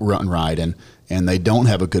it's not run right, and they don't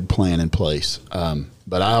have a good plan in place.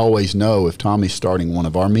 But I always know if Tommy's starting one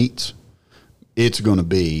of our meets, it's going to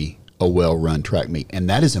be a well-run track meet. And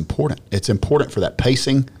that is important. It's important for that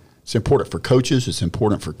pacing. It's important for coaches. It's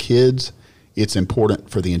important for kids. It's important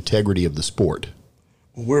for the integrity of the sport.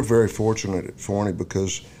 Well, we're very fortunate at Forney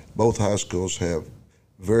because both high schools have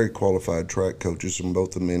very qualified track coaches on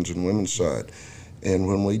both the men's and women's side. And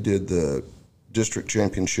when we did the district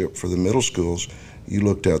championship for the middle schools, you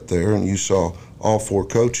looked out there and you saw all 4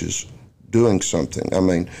 coaches doing something. I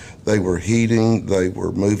mean, they were heating, they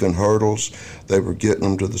were moving hurdles, they were getting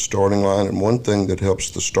them to the starting line. And one thing that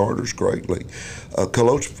helps the starters greatly,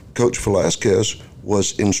 Coach Velasquez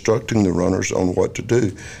was instructing the runners on what to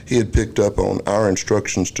do. He had picked up on our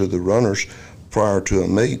instructions to the runners prior to a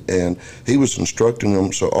meet, and he was instructing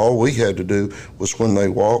them, so all we had to do was when they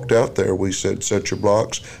walked out there, we said, set your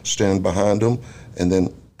blocks, stand behind them, and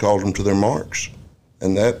then called them to their marks.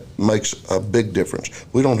 And that makes a big difference.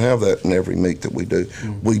 We don't have that in every meet that we do.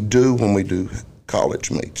 We do when we do college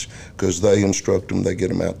meets because they instruct them, they get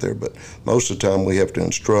them out there. But most of the time we have to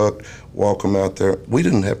instruct, walk them out there. We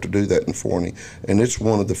didn't have to do that in Forney. And it's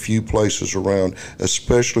one of the few places around,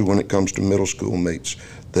 especially when it comes to middle school meets,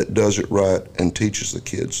 that does it right and teaches the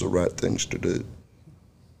kids the right things to do.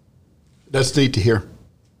 That's neat to hear.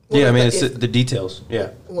 Yeah, I mean, it's the details. Yeah.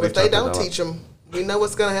 Well, if they don't teach them, we know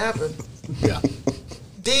what's going to happen. Yeah.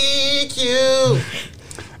 DQ.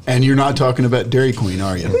 And you're not talking about Dairy Queen,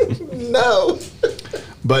 are you? No.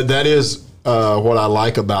 But that is what I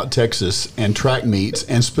like about Texas and track meets,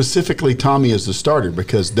 and specifically Tommy as the starter,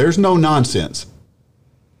 because there's no nonsense.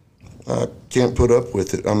 I can't put up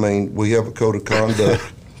with it. I mean, we have a code of conduct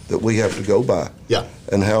that we have to go by. Yeah.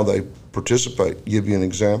 And how they participate. Give you an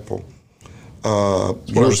example.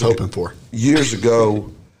 That's what I was hoping for. Years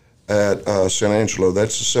ago at San Angelo,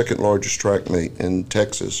 that's the second largest track meet in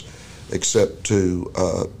Texas, except to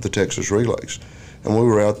the Texas Relays. And we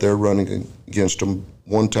were out there running against them,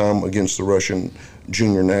 one time against the Russian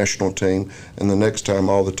junior national team, and the next time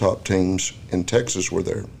all the top teams in Texas were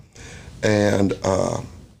there. And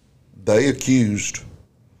they accused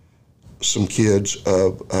some kids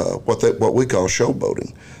of what we call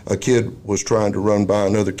showboating. A kid was trying to run by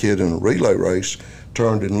another kid in a relay race,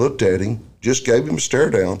 turned and looked at him, just gave him a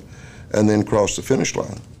stare down, and then crossed the finish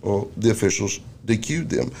line. Well, the officials DQ'd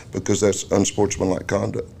them because that's unsportsmanlike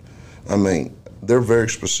conduct. I mean, they're very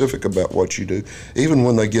specific about what you do. Even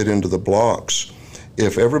when they get into the blocks,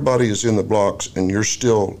 if everybody is in the blocks and you're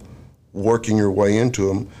still working your way into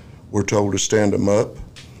them, we're told to stand them up.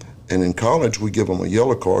 And in college, we give them a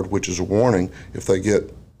yellow card, which is a warning. If they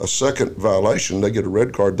get a second violation, they get a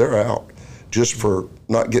red card, they're out just for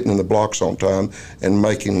not getting in the blocks on time and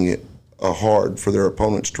making it hard for their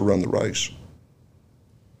opponents to run the race.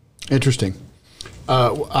 Interesting.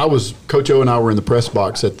 Coach O and I were in the press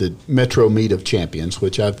box at the Metro Meet of Champions,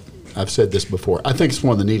 which I've said this before. I think it's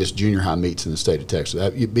one of the neatest junior high meets in the state of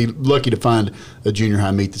Texas. You'd be lucky to find a junior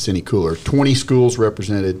high meet that's any cooler. 20 schools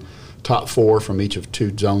represented, top 4 from each of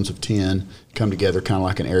 2 zones of 10 come together kind of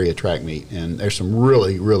like an area track meet. And there's some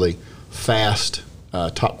really, really fast,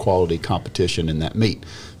 top quality competition in that meet.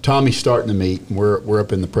 Tommy's starting the meet. We're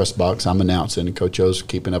up in the press box. I'm announcing, and Coach O's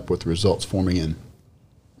keeping up with the results for me. And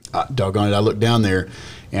doggone it, I look down there,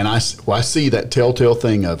 and I see that telltale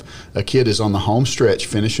thing of a kid is on the home stretch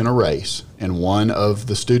finishing a race, and one of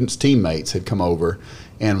the student's teammates had come over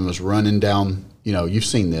and was running down, you've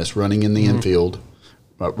seen this, running in the infield,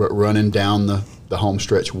 running down the home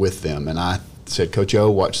stretch with them. And I said, Coach O,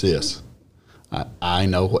 watch this. I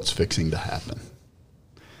know what's fixing to happen.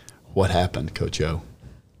 What happened, Coach O?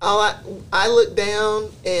 I looked down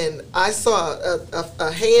and I saw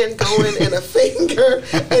a hand going and a finger,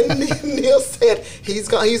 and Neil said,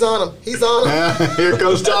 "He's on him. He's on him." Here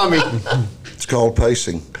goes Tommy. It's called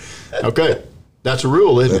pacing. Okay, that's a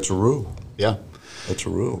rule, isn't it? That's a rule. Yeah, that's a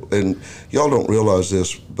rule. And y'all don't realize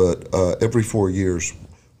this, but every 4 years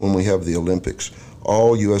when we have the Olympics,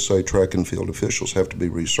 all USA track and field officials have to be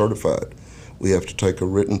recertified. We have to take a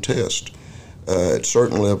written test. At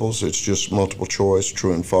certain levels, it's just multiple choice,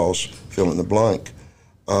 true and false, fill in the blank.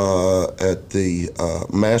 At the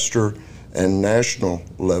master and national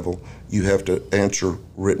level, you have to answer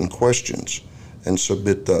written questions and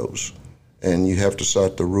submit those. And you have to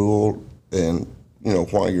cite the rule and,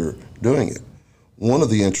 why you're doing it. One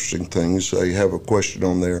of the interesting things, they have a question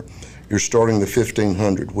on there. You're starting the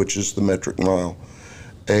 1,500, which is the metric mile,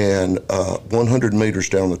 and 100 meters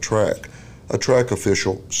down the track. A track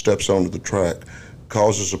official steps onto the track,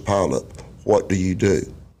 causes a pileup. What do you do?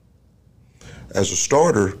 As a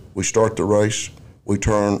starter, we start the race, we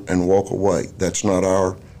turn and walk away. That's not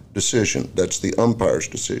our decision. That's the umpire's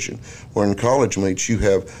decision. Where in college meets, you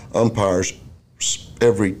have umpires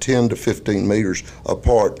every 10 to 15 meters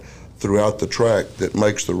apart throughout the track that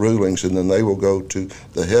makes the rulings, and then they will go to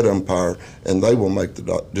the head umpire and they will make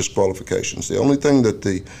the disqualifications. The only thing that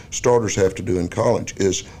the starters have to do in college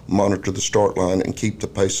is monitor the start line and keep the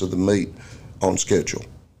pace of the meet on schedule.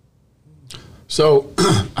 So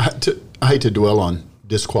I hate to dwell on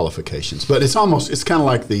disqualifications, but it's kind of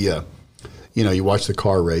like the, you watch the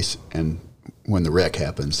car race and when the wreck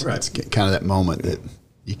happens, right. It's kind of that moment that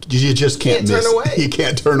you just can't miss. Turn away. You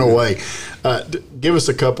can't turn away. Give us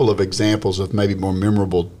a couple of examples of maybe more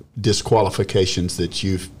memorable disqualifications that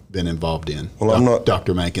you've been involved in. Well,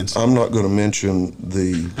 Dr. Mankins. I'm not going to mention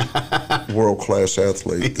the world-class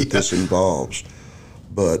athlete that this involves,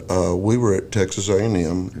 but we were at Texas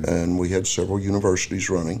A&M, and we had several universities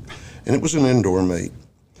running, and it was an indoor meet.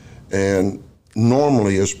 And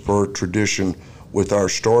normally, as per tradition with our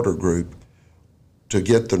starter group, to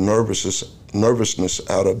get the nervousness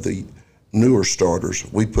out of the newer starters,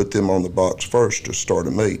 we put them on the box first to start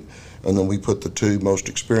a meet. And then we put the 2 most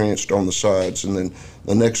experienced on the sides, and then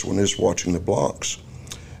the next one is watching the blocks.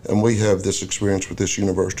 And we have this experience with this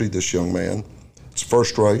university, this young man. It's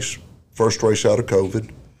first race out of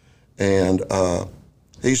COVID, and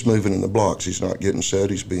he's moving in the blocks. He's not getting set,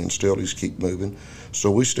 he's being still, he's keep moving. So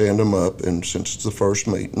we stand him up, and since it's the first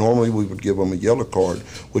meet, normally we would give him a yellow card,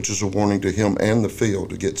 which is a warning to him and the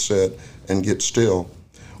field to get set and get still.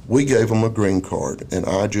 We gave him a green card, and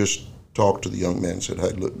I just talked to the young man and said,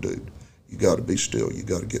 "Hey, look, dude, you got to be still. You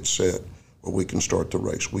got to get set, or we can start the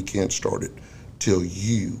race. We can't start it till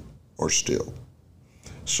you are still."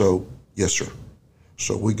 So, yes, sir.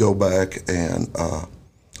 So we go back, and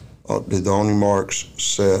did the only marks,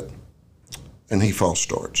 set, and he false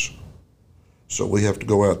starts. So we have to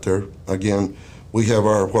go out there. Again, we have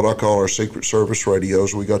our, what I call our Secret Service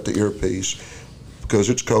radios. We got the earpiece. Because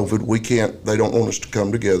it's COVID, they don't want us to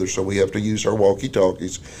come together, so we have to use our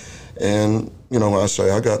walkie-talkies. And, I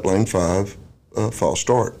say, I got lane 5, false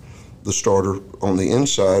start. The starter on the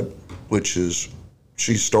inside, which is,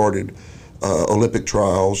 she started Olympic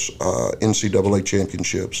trials, NCAA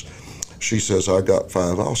championships. She says, I got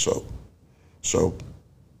 5 also. So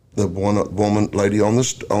the lady on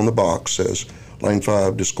the box says, lane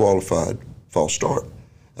 5 disqualified, false start.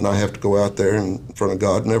 And I have to go out there in front of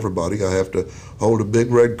God and everybody. I have to hold a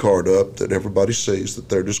big red card up that everybody sees that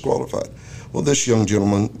they're disqualified. Well, this young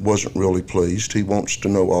gentleman wasn't really pleased. He wants to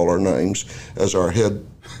know all our names as our head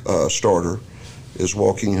starter is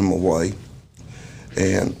walking him away.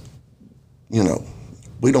 And,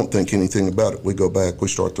 we don't think anything about it. We go back, we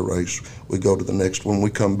start the race, we go to the next one,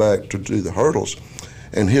 we come back to do the hurdles.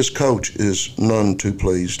 And his coach is none too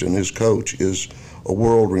pleased, and his coach is a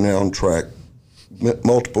world-renowned track,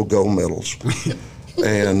 multiple gold medals.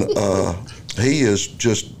 And he is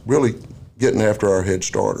just really getting after our head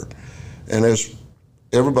starter. And as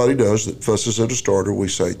everybody does that fusses at a starter, we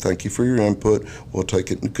say, thank you for your input. We'll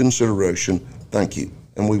take it into consideration. Thank you.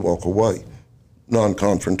 And we walk away,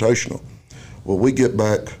 non-confrontational. Well, we get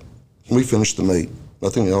back, we finish the meet,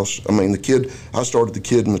 nothing else. I mean, I started the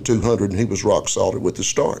kid in the 200, and he was rock solid with the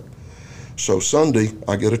start. So Sunday,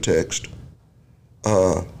 I get a text,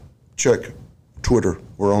 check Twitter,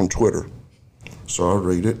 we're on Twitter. So I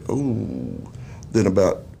read it. Ooh. Then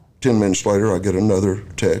about 10 minutes later, I get another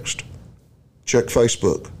text. Check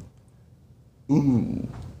Facebook. Ooh.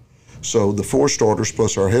 So the 4 starters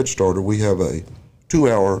plus our head starter, we have a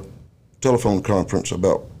 2-hour telephone conference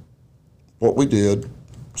about what we did,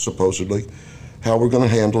 supposedly, how we're going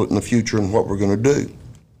to handle it in the future, and what we're going to do.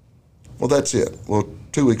 Well, that's it. Well,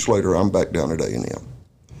 2 weeks later, I'm back down at A&M.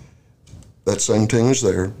 That same team is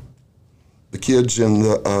there. The kid's in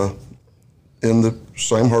the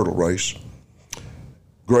same hurdle race.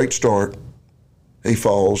 Great start. He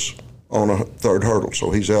falls on a 3rd hurdle, so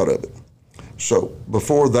he's out of it. So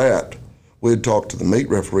before that, we had talked to the meet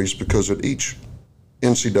referees, because at each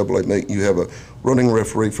NCAA meet, you have a running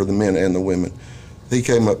referee for the men and the women. He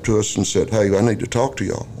came up to us and said, hey, I need to talk to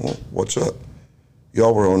y'all. Well, what's up?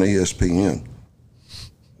 Y'all were on ESPN.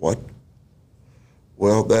 What?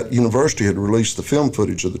 Well, that university had released the film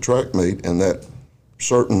footage of the track meet, and that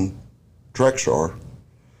certain track star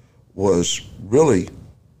was really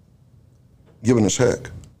giving us heck.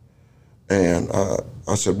 And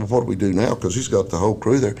I said, well, what do we do now? Because he's got the whole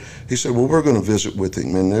crew there. He said, well, we're going to visit with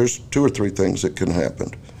him, and there's 2 or 3 things that can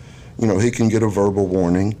happen. He can get a verbal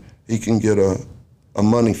warning, he can get a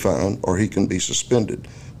money fine, or he can be suspended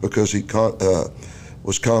because he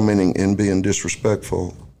was commenting and being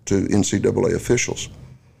disrespectful to NCAA officials.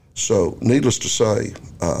 So needless to say,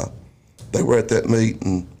 they were at that meet,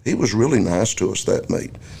 and he was really nice to us that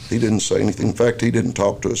meet. He didn't say anything. In fact, he didn't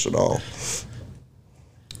talk to us at all.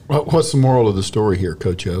 What's the moral of the story here,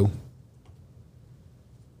 Coach O?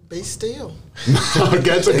 Be still.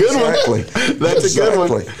 That's a good one. That's a good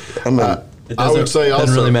one. I mean, I would say also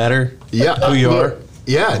doesn't really matter who you are.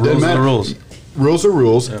 Yeah, it rules doesn't matter. Are rules. Rules are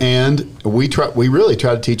rules, and we really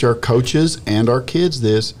try to teach our coaches and our kids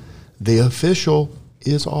this. The official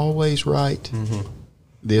is always right. Mm-hmm.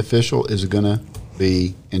 The official is going to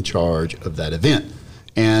be in charge of that event.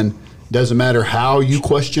 And doesn't matter how you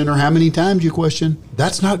question or how many times you question,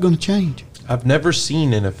 that's not going to change. I've never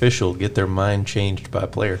seen an official get their mind changed by a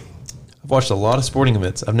player. I've watched a lot of sporting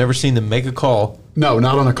events. I've never seen them make a call. No,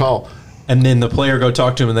 not on a call. And then the player go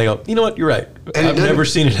talk to him, and they go, you know what, you're right. And I've never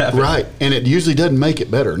seen it happen. Right, and it usually doesn't make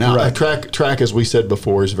it better. Now, Right. track, as we said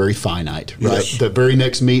before, is very finite, right? Yes. The very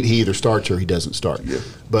next meet, he either starts or he doesn't start. Yeah.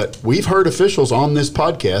 But we've heard officials on this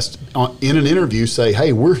podcast, in an interview, say,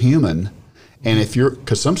 hey, we're human. And if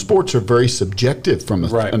because some sports are very subjective from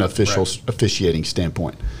an official's officiating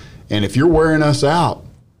standpoint. And if you're wearing us out,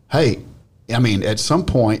 hey, I mean, at some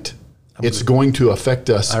point, it's going to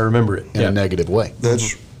affect us. I remember it. In a negative way.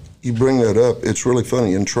 You bring that up. It's really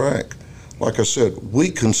funny. In track, like I said,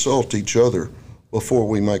 we consult each other before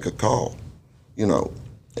we make a call,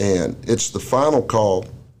 and it's the final call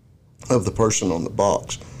of the person on the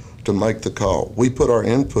box to make the call. We put our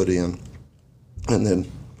input in, and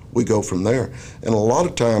then we go from there. And a lot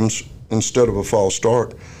of times, instead of a false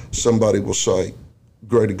start, somebody will say,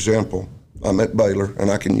 great example, I'm at Baylor,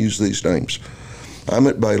 and I can use these names. I'm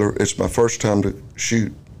at Baylor. It's my first time to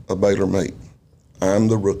shoot a Baylor meet. I'm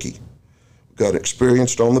the rookie. Got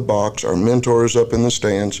experienced on the box. Our mentor is up in the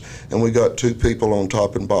stands, and we got 2 people on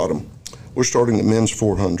top and bottom. We're starting the men's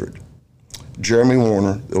 400. Jeremy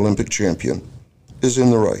Warner, the Olympic champion, is in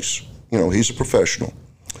the race. You know, he's a professional.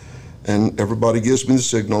 And everybody gives me the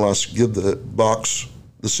signal. I give the box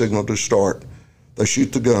the signal to start. They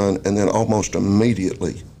shoot the gun, and then almost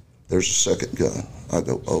immediately there's a second gun. I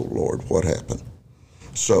go, oh, Lord, what happened?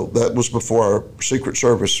 So that was before our Secret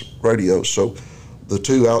Service radio. So the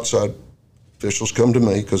two outside officials come to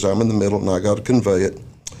me because I'm in the middle and I got to convey it.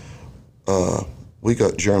 We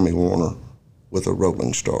got Jeremy Warner with a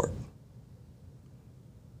rolling start.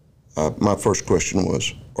 My first question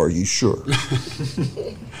was, are you sure?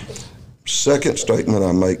 Second statement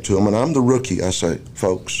I make to him, and I'm the rookie, I say,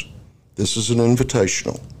 folks, this is an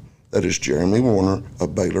invitational. That is Jeremy Warner, a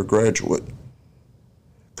Baylor graduate.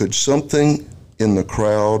 Could something in the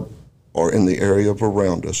crowd or in the area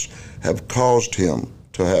around us have caused him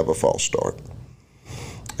to have a false start?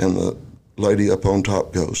 And the lady up on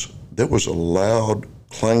top goes, there was a loud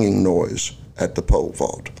clanging noise at the pole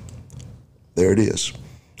vault. There it is.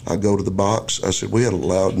 I go to the box. I said, we had a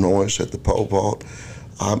loud noise at the pole vault.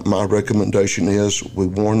 My recommendation is we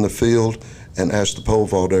warn the field and ask the pole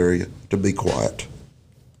vault area to be quiet.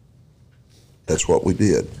 That's what we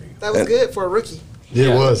did. That was good for a rookie. It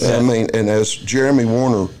was. I mean, and as Jeremy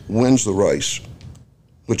Warner wins the race,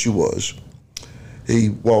 which he was, he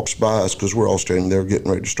walks by us because we're all standing there getting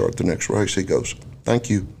ready to start the next race. He goes, thank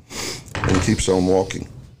you, and he keeps on walking.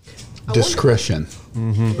 Discretion,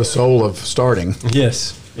 the soul of starting.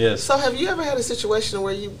 Yes. Yes. So have you ever had a situation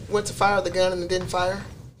where you went to fire the gun and it didn't fire?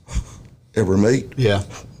 Ever meet? Yeah.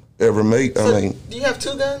 Ever meet? So I mean, do you have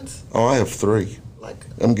two guns? oh, I have three. Like,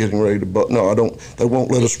 I'm getting ready to, but no, I don't. They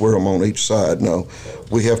won't let us wear them on each side. No,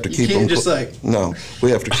 we have to keep can't them. just like- no,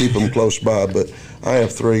 we have to keep them close by. But I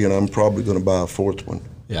have three, and I'm probably going to buy a fourth one.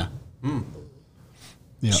 Yeah.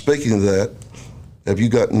 Yeah. Speaking of that, have you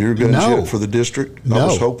gotten your guns No. yet for the district? I No.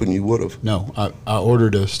 was hoping you would have. No, I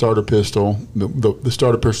ordered a starter pistol. The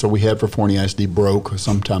starter pistol we had for Forney ISD broke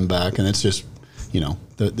some time back, and it's just, you know,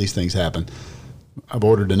 these things happen. I've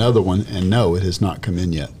ordered another one, and no, it has not come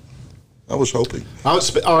in yet. I was hoping. All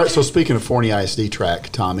right, so speaking of Forney ISD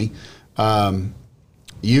track, Tommy,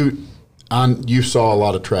 you saw a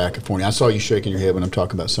lot of track at Forney. I saw you shaking your head when I'm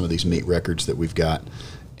talking about some of these meet records that we've got.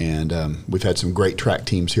 And we've had some great track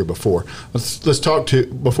teams here before. Let's talk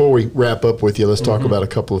before we wrap up with you, let's talk about a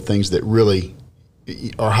couple of things that really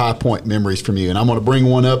are high point memories from you. And I'm going to bring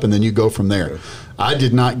one up and then you go from there. I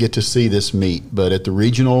did not get to see this meet, but at the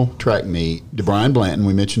regional track meet, DeBrian Blanton,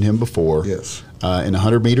 we mentioned him before, Yes. in a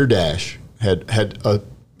 100-meter dash, had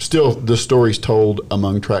still the stories told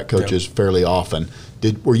among track coaches fairly often.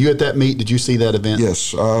 Were you at that meet? Did you see that event?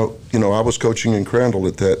 Yes. I was coaching in Crandall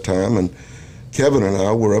at that time, and Kevin and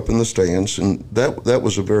I were up in the stands, and that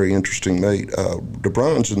was a very interesting meet.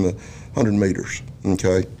 DeBrian's in the 100 meters,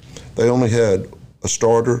 okay? They only had a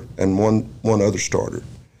starter and one other starter.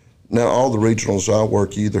 Now, all the regionals I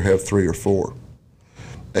work, you either have 3 or 4.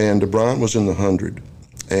 And DeBrian was in the 100,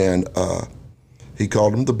 and he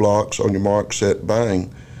called them the blocks, on your mark, set,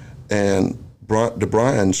 bang. And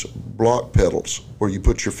DeBrian's block pedals, where you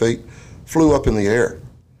put your feet, flew up in the air.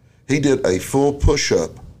 He did a full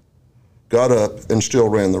push-up, got up, and still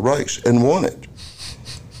ran the race and won it.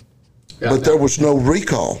 But there was no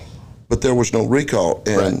recall.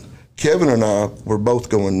 And Right. Kevin and I were both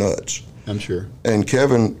going nuts. I'm sure. And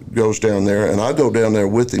Kevin goes down there, and I go down there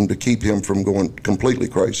with him to keep him from going completely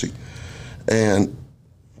crazy. And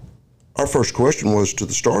our first question was to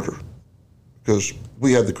the starter, because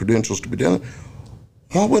we had the credentials to be down there.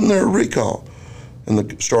 Why wasn't there a recall? And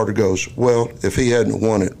the starter goes, well, if he hadn't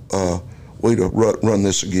won it, we'd have run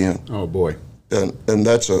this again. Oh, boy. And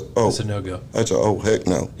that's a no-go. That's a oh heck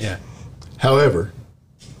no. Yeah. However,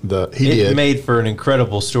 he It did. made for an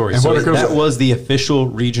incredible story. And So what occurs- that was the official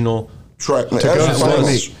regional, Track go that was to the State finals.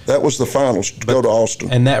 Meet. That was the finals to go to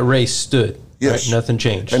Austin. and that race stood. Yes. Right? Nothing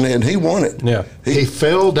changed. And he won it. Yeah. He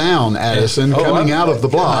fell down, Addison, Oh, coming I've- out of the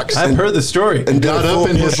blocks. I've heard the story. and did got a full up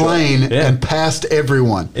in his push-up. lane Yeah. and passed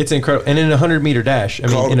everyone. It's incredible. And in a 100-meter dash,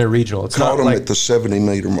 Caught in him- a regional, it's Caught not him like at the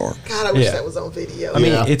 70-meter mark. God, I wish Yeah. that was on video. I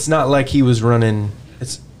mean, Yeah. it's not like he was running.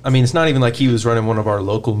 It's not even like he was running one of our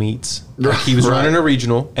local meets. Like he was Right. running a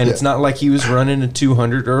regional, and it's Yeah. not like he was running a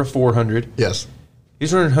 200 or a 400. Yes.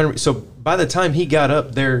 He's running 100. So by the time he got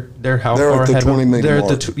up, they're how They're far at the ahead of him? 20-meter They're at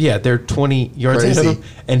mark. they're 20 yards ahead Crazy. of him,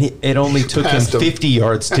 and it only took him Passed him. 50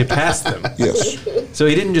 yards to pass them. Yes. So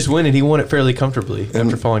he didn't just win it; he won it fairly comfortably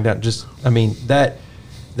after falling down.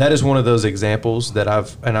 That is one of those examples that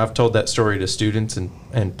I've told that story to students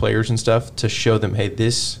and players and stuff to show them, hey,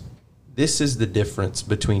 this is the difference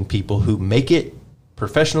between people who make it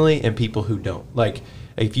professionally and people who don't. Like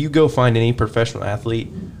if you go find any professional athlete,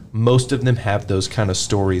 most of them have those kind of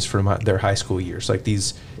stories from their high school years. Like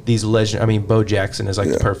these legend. I mean, Bo Jackson is like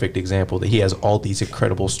the perfect example that he has all these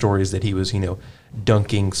incredible stories that he was,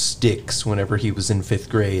 dunking sticks whenever he was in 5th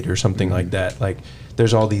grade or something like that. Like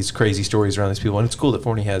there's all these crazy stories around these people, and it's cool that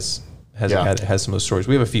Forney has some of those stories.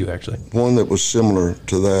 We have a few actually. One that was similar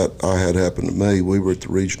to that I had happened to me. We were at the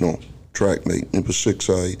regional track meet. It was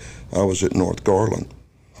 6A. I was at North Garland.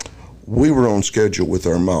 We were on schedule with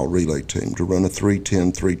our mile relay team to run a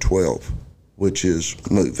 3:10, 3:12, which is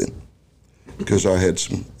moving, because I had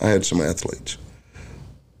some athletes.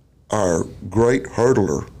 Our great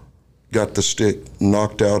hurdler got the stick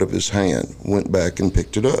knocked out of his hand, went back and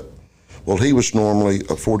picked it up. Well, he was normally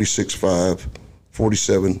a 46.5,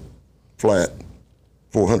 47 flat,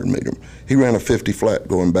 400 meter. He ran a 50 flat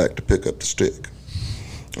going back to pick up the stick.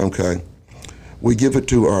 Okay. We give it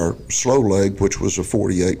to our slow leg, which was a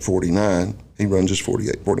 48.49. He runs his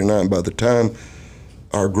 48.49. By the time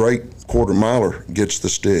our great quarter miler gets the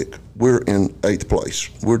stick, we're in 8th place.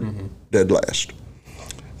 We're dead last.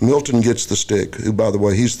 Milton gets the stick, who, by the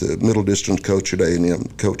way, he's the middle distance coach at A&M,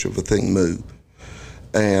 coach of Athing Mu.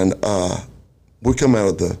 And we come out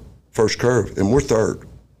of the first curve, and we're 3rd.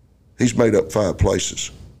 He's made up 5 places.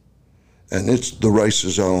 And the race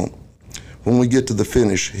is on. When we get to the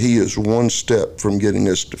finish, he is 1 step from getting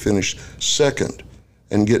us to finish 2nd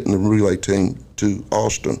and getting the relay team to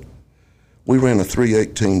Austin. We ran a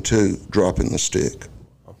 3:18.2, dropping the stick.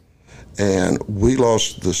 And we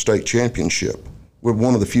lost the state championship. We're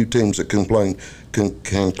one of the few teams that can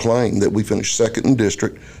claim that we finished 2nd in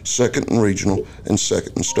district, 2nd in regional, and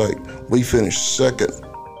 2nd in state. We finished 2nd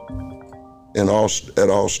at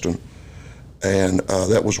Austin, and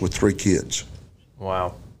that was with 3 kids.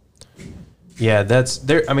 Wow. Yeah, that's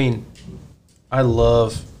there. I mean, I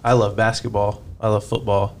love basketball. I love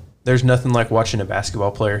football. There's nothing like watching a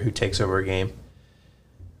basketball player who takes over a game.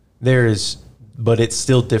 But it's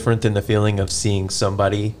still different than the feeling of seeing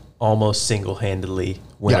somebody almost single-handedly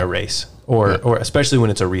win a race, or especially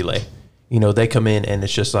when it's a relay. They come in and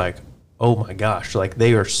it's just like, oh my gosh, like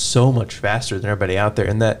they are so much faster than everybody out there.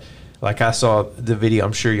 And that, like I saw the video,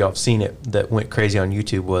 I'm sure y'all have seen it, that went crazy on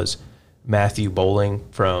YouTube, was Matthew Bowling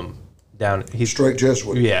from he's Strake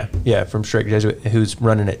Jesuit. Yeah, from Strake Jesuit, who's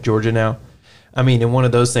running at Georgia now. I mean, in one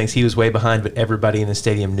of those things, he was way behind, but everybody in the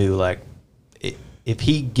stadium knew, like, if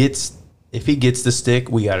he gets the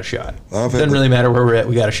stick, we got a shot. It doesn't really matter where we're at,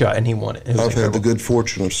 we got a shot, and he won it. I've had the good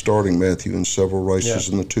fortune of starting Matthew in several races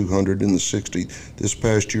in the 200 and the 60. This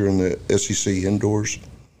past year in the SEC indoors,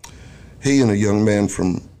 he and a young man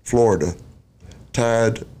from Florida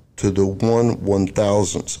tied to the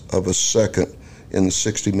 1/1000th of a second in the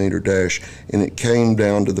 60-meter dash, and it came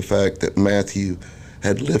down to the fact that Matthew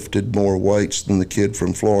had lifted more weights than the kid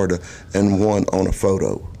from Florida and won on a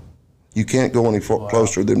photo. You can't go any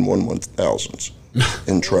closer than 1/1000th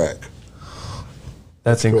in track.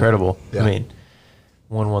 That's incredible. Yeah. I mean,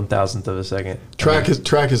 1/1000th of a second. Track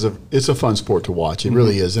is a fun sport to watch. It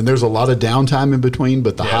really is, and there's a lot of downtime in between,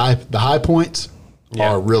 but the high points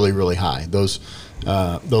are really, really high. Those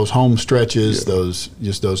home stretches, those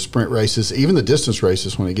sprint races, even the distance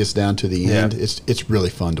races when it gets down to the end, it's really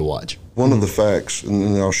fun to watch. One of the facts, and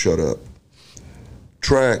then I'll shut up.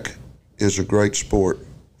 Track is a great sport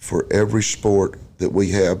for every sport that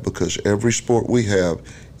we have, because every sport we have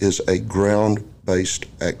is a ground-based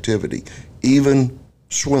activity. Even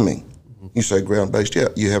swimming, you say ground-based,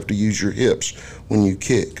 you have to use your hips when you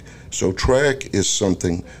kick. So track is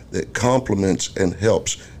something that complements and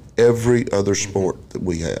helps every other sport that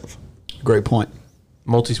we have. Great point.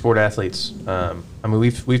 Multi-sport athletes. I mean,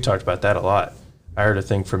 we've talked about that a lot. I heard a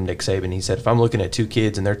thing from Nick Saban. He said, if I'm looking at 2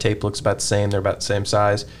 kids and their tape looks about the same, they're about the same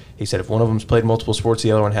size, he said, if one of them's played multiple sports,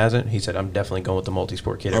 the other one hasn't, he said, I'm definitely going with the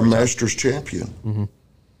multi-sport kid. Our Masters champion,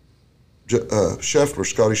 Scheffler,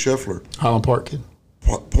 Scotty Scheffler. Highland Park kid.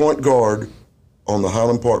 Point guard on the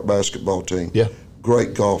Highland Park basketball team. Yeah.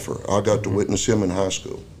 Great golfer. I got to witness him in high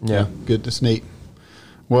school. Yeah, good. That's neat.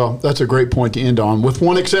 Well, that's a great point to end on. With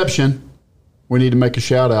one exception, we need to make a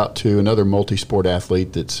shout out to another multi-sport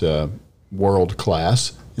athlete that's world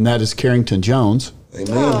class, and that is Carrington Jones,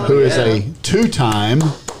 who is a 2-time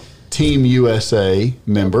Team USA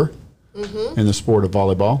member in the sport of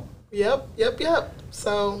volleyball. Yep.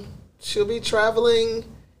 So she'll be traveling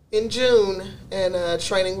in June and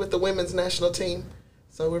training with the women's national team.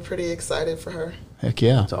 So we're pretty excited for her. Heck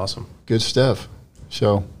yeah. That's awesome. Good stuff.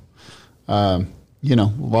 So, a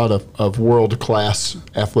lot of world-class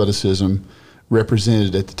athleticism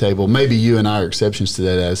represented at the table. Maybe you and I are exceptions to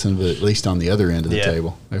that, Addison, but at least on the other end of the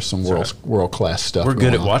table, there's some world-class stuff. We're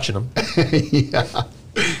good at watching them. Yeah.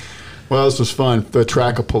 Well, this was fun. The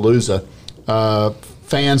Trackapalooza.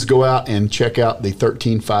 Fans go out and check out the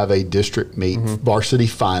 13-5A district meet varsity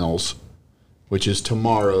finals, which is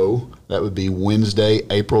tomorrow. That would be Wednesday,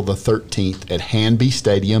 April the 13th at Hanby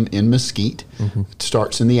Stadium in Mesquite. It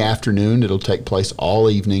starts in the afternoon. It'll take place all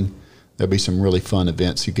evening. There'll be some really fun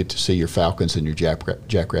events. You get to see your Falcons and your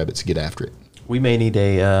Jackrabbits get after it. We may need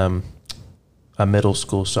a middle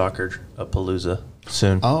school soccer palooza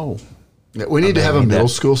soon. Oh, we need to have a middle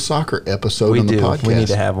school soccer episode on the podcast. We need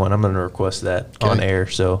to have one. I'm going to request that on air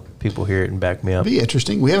so people hear it and back me up. Be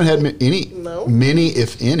interesting. We haven't had many,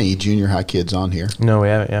 if any, junior high kids on here. No, we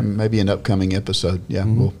haven't. Yeah. Maybe an upcoming episode. Yeah,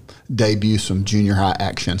 we'll debut some junior high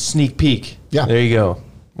action. Sneak peek. Yeah. There you go.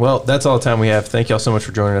 Well, that's all the time we have. Thank y'all so much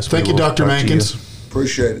for joining us. Thank you, Dr. Mankins.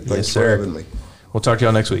 Appreciate it. Thanks for having me. We'll talk to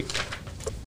y'all next week.